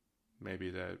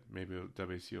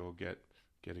WSU will get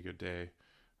a good day.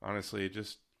 Honestly,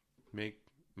 just make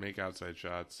outside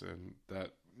shots, and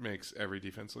that makes every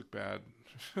defense look bad.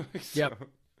 Yep.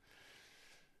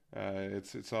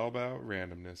 It's all about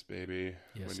randomness, baby.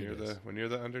 Yes, when you're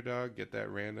the underdog, get that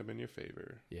random in your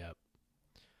favor.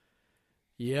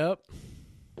 Yep.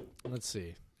 Let's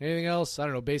see. Anything else? I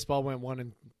don't know. Baseball went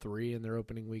 1-3 in their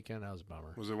opening weekend. That was a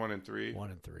bummer. Was it 1-3?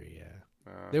 1-3, yeah.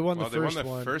 They won the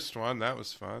first one. That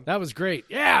was fun. That was great.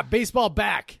 Yeah, baseball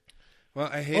back. Well,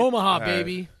 I hate Omaha,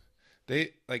 baby.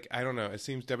 They I don't know. It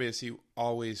seems WSU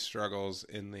always struggles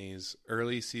in these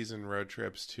early season road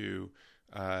trips to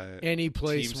any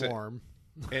place warm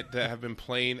that have been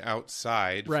playing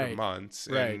outside for months,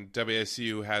 and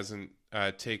WSU has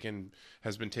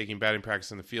been taking batting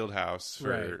practice in the field house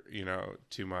for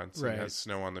 2 months and has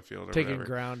snow on the field or taking whatever.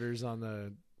 Grounders on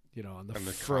the on the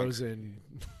frozen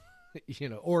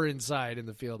or inside in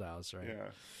the field house, right?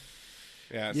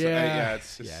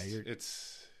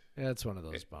 It's one of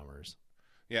those bummers.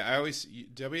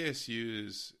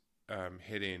 WSU's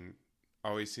hitting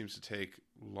always seems to take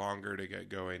longer to get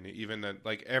going. Even that,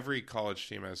 like every college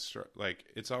team has,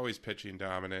 it's always pitching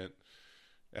dominant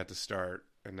at the start,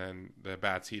 and then the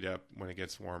bats heat up when it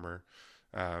gets warmer.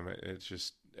 It's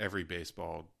just every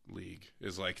baseball league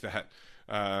is like that.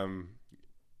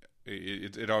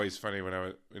 It always funny when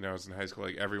I was in high school,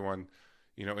 like everyone,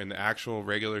 in the actual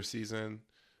regular season,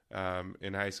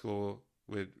 in high school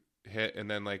would hit, and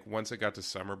then like once it got to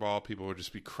summer ball, people would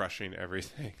just be crushing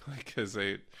everything, like because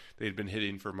they'd been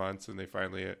hitting for months, and they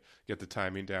finally get the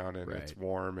timing down, and it's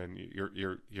warm, and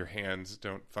your hands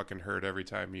don't fucking hurt every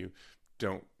time you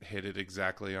don't hit it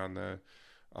exactly on the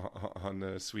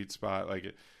sweet spot.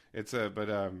 Like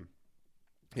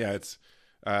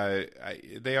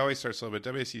they always start slow, but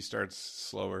WSU starts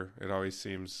slower. It always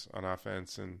seems on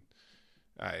offense, and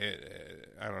I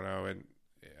don't know, and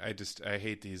I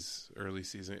hate these early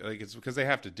season. Like it's because they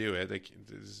have to do it. They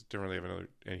just don't really have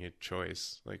any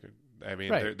choice. Like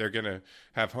they're gonna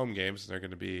have home games, and they're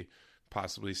gonna be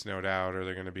possibly snowed out, or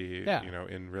they're gonna be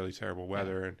in really terrible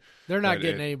weather. And they're not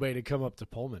getting anybody to come up to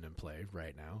Pullman and play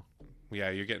right now. Yeah,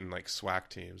 you're getting like SWAC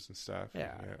teams and stuff.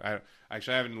 Yeah. I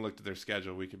haven't looked at their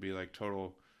schedule. We could be like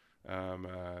total.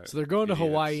 So they're going to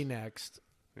Hawaii next.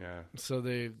 Yeah. So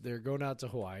they're going out to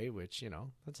Hawaii, which,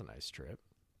 that's a nice trip.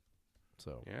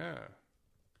 So, Yeah.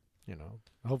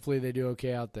 Hopefully they do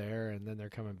okay out there, and then they're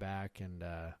coming back, and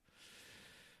I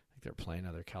think they're playing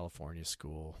another California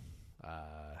school, if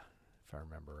I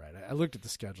remember right. I looked at the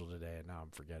schedule today, and now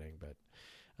I'm forgetting, but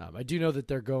I do know that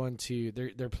they're going to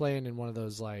they're playing in one of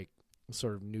those like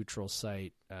sort of neutral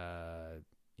site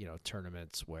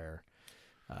tournaments where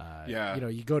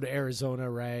you go to Arizona,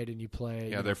 right, and you play.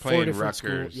 Yeah, they're playing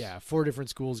Rutgers. 4 different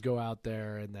schools go out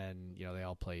there, and then they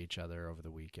all play each other over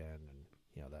the weekend, and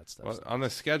that stuff. Well, on the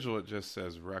schedule it just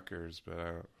says Rutgers, but I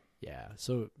don't. Yeah,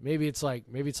 so maybe it's like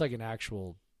an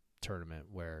actual tournament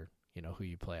where who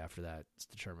you play after that is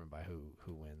determined by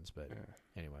who wins. But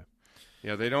anyway,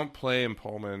 yeah, they don't play in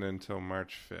Pullman until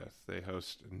March 5th. They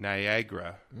host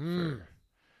Niagara. And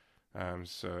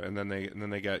then they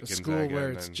got a Gonzaga, school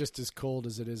where it's just as cold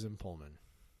as it is in Pullman.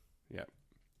 Yeah,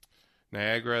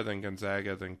 Niagara, then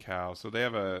Gonzaga, then Cal. So they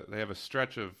have a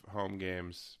stretch of home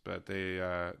games, but they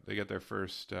get their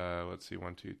first 1,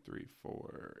 2, 3,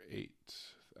 4, 8,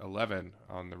 11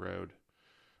 on the road,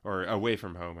 or away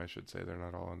from home, I should say. They're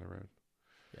not all on the road.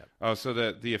 Yep. Oh, so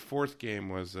the fourth game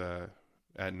was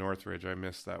at Northridge. I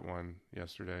missed that one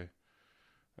yesterday.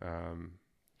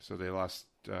 So they lost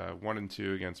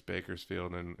 1-2 against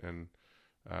Bakersfield and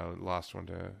lost one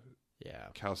to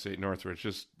Cal State Northridge.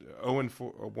 Just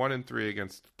 1-3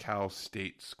 against Cal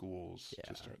State schools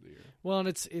to start the year. Well, and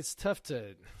it's tough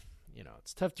to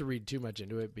read too much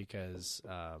into it because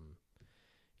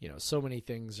so many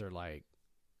things are like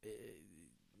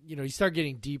you start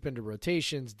getting deep into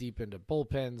rotations, deep into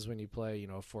bullpens when you play a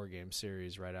 4-game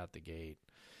series right out the gate.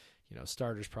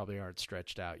 Starters probably aren't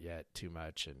stretched out yet too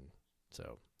much, and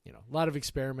so a lot of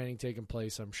experimenting taking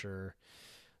place, I'm sure.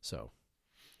 So,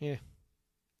 yeah,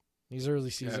 these early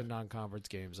season non-conference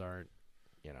games aren't,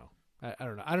 I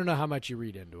don't know. I don't know how much you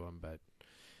read into them, but,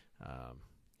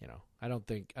 I don't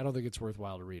think it's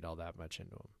worthwhile to read all that much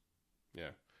into them. Yeah.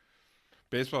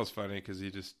 Baseball's funny because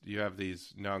you have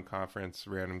these non-conference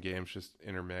random games just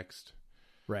intermixed,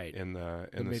 right? In the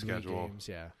schedule, games,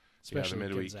 especially the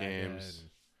midweek Gonzaga games, and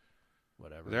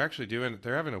whatever.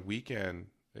 They're having a weekend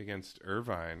against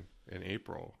Irvine in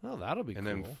April. Oh, that'll be cool.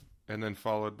 And then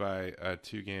followed by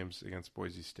 2 games against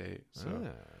Boise State. So,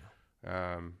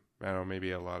 I don't know,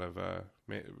 maybe a lot of are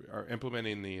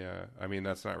implementing the. I mean,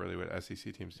 that's not really what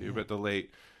SEC teams do, but the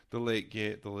late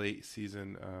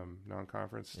season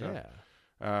non-conference stuff. Yeah.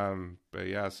 But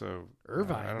yeah, so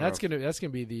Irvine. That's gonna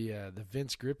be the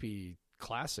Vince Grippy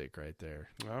Classic right there.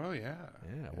 Oh yeah.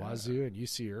 Wazoo and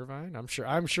UC Irvine.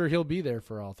 I'm sure he'll be there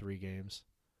for all 3 games.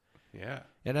 Yeah.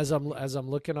 And as I'm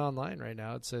looking online right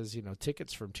now, it says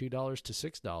tickets from $2 to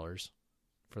 $6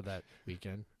 for that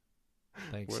weekend.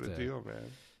 Thanks. What a deal,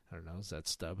 man! I don't know. Is that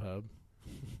StubHub?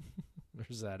 Or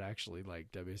is that actually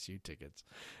like WSU tickets?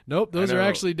 Nope, those are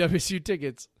actually WSU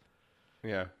tickets.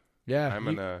 Yeah. Yeah,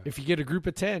 if you get a group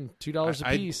of 10, $2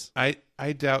 a piece.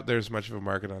 I doubt there's much of a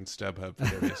market on StubHub for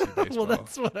WSU baseball. Well,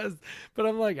 that's what but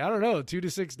I'm like, I don't know, $2 to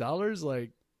 $6.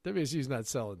 Like WSU's not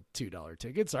selling $2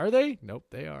 tickets, are they? Nope,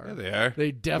 they are. Yeah, they are.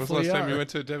 They definitely are. When was the last time you went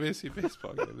to a WSU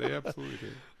baseball game? They absolutely do.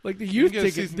 Like the youth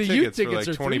tickets. The youth tickets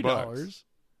are $20. $20.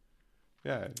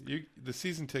 Yeah, the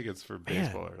season tickets for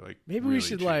baseball are like maybe really we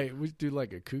should cheap. we do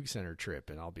like a Coug Center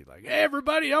trip, and I'll be like, hey,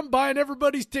 everybody, I'm buying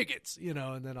everybody's tickets,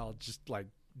 and then I'll just like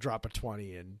drop a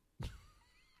 20 and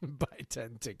buy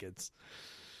 10 tickets.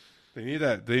 They need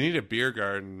a beer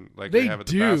garden like they have at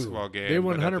the basketball game. They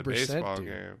 100% at the baseball do.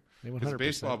 game. They 100% Because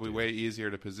baseball will be way easier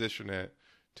to position it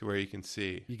to where you can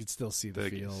see. You can still see the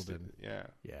field, and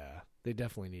yeah, they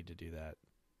definitely need to do that.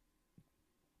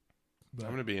 But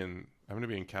I'm gonna be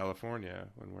in California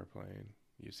when we're playing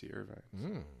UC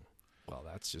Irvine. Well,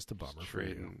 that's just a bummer for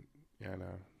you. Yeah, I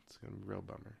know. It's gonna be a real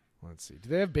bummer. Let's see. Do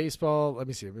they have baseball? Let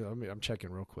me see. I'm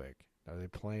checking real quick. Are they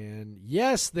playing?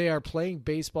 Yes, they are playing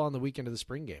baseball on the weekend of the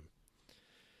spring game.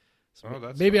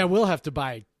 So maybe fun. I will have to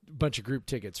buy a bunch of group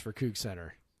tickets for Coug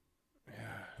Center. Yeah.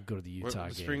 Go to the Utah game.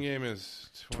 The spring game is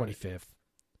 25th.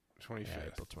 25th. Yeah,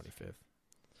 April 25th.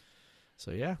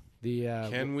 So, yeah.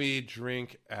 Can we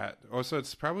drink at... Oh, so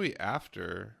it's probably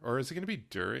after. Or is it going to be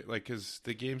during? Like, because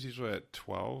the game's usually at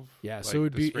 12. Yeah, like so it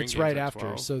would be... It's right after.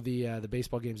 12. So the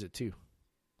baseball game's at 2.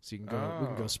 So you can go... We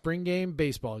can go spring game,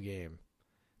 baseball game.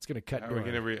 It's going to cut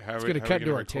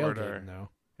into our tailgate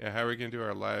now. Yeah, how are we going to do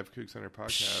our live Coug Center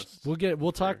podcast?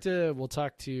 We'll talk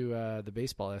to the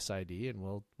baseball SID, and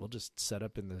we'll just set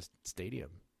up in the stadium.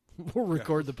 We'll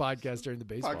record the podcast during the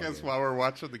baseball game. While we're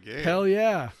watching the game. Hell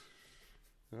yeah.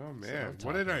 Oh man,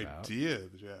 what an idea,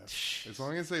 Jeff. As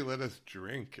long as they let us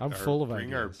drink. I'm full of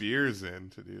bring ideas. Our beers in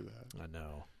to do that. I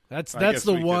know. That's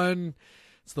the one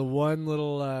It's the one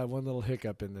little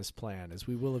hiccup in this plan is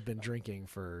we will have been drinking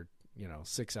for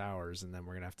 6 hours, and then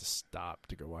we're gonna have to stop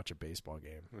to go watch a baseball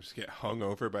game. We'll just get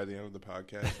hungover by the end of the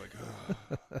podcast.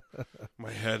 Like,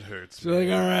 my head hurts. So like,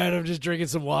 all right, I'm just drinking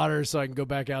some water so I can go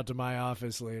back out to my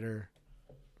office later.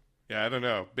 Yeah, I don't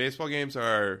know. Baseball games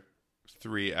are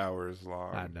 3 hours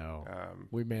long. I know.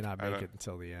 We may not make it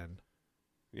until the end.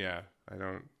 Yeah, I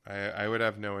don't. I would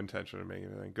have no intention of making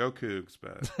anything. Go Cougs,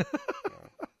 but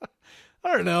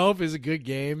I don't know if it's a good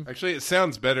game. Actually, it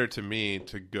sounds better to me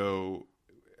to go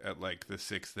at like the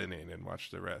 6th inning and watch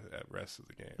the rest of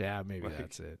the game. Yeah, maybe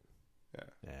that's it.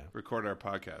 Yeah. Record our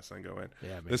podcast and go in.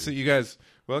 Yeah, maybe. Listen, you guys,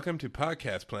 welcome to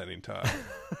Podcast Planning Talk.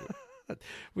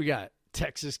 We got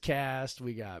Texas Cast.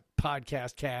 We got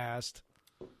Podcast Cast.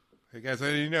 Hey guys, I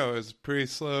didn't know it was pretty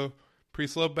slow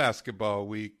basketball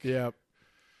week. Yep.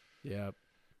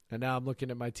 And now I'm looking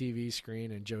at my TV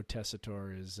screen, and Joe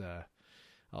Tessitore is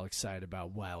all excited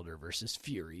about Wilder versus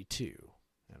Fury 2.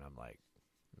 And I'm like,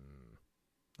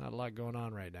 not a lot going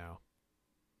on right now.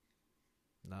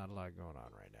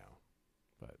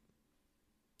 But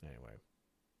anyway.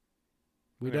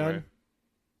 We done?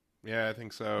 Yeah, I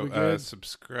think so. We good?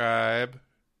 Subscribe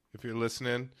if you're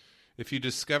listening. If you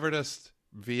discovered us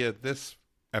via this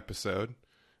episode,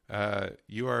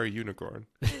 you are a unicorn.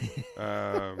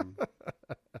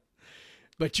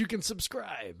 But you can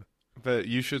subscribe. But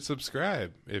you should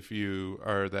subscribe if you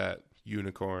are that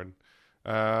unicorn.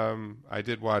 I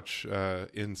did watch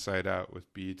Inside Out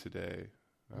with B today,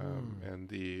 and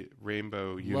the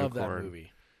rainbow unicorn. Love that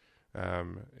movie.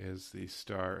 Is the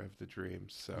star of the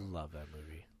dreams. So love that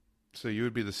movie. So you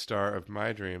would be the star of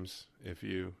my dreams if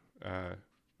you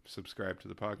subscribe to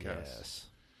the podcast.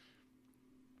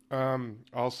 Yes.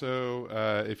 Also,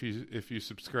 if you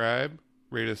subscribe,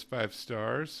 rate us 5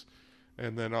 stars,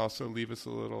 and then also leave us a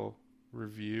little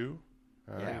review.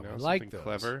 We like those.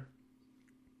 Clever.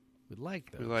 We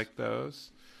like those. We like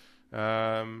those.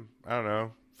 I don't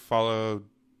know. Follow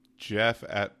Jeff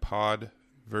at Pod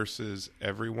versus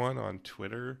Everyone on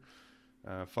Twitter.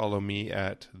 Follow me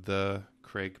at the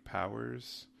Craig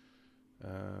Powers.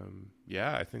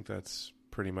 I think that's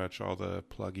pretty much all the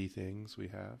pluggy things we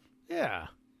have. Yeah.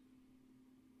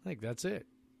 I think that's it.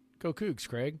 Go Cougs,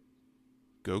 Craig.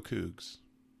 Go Cougs.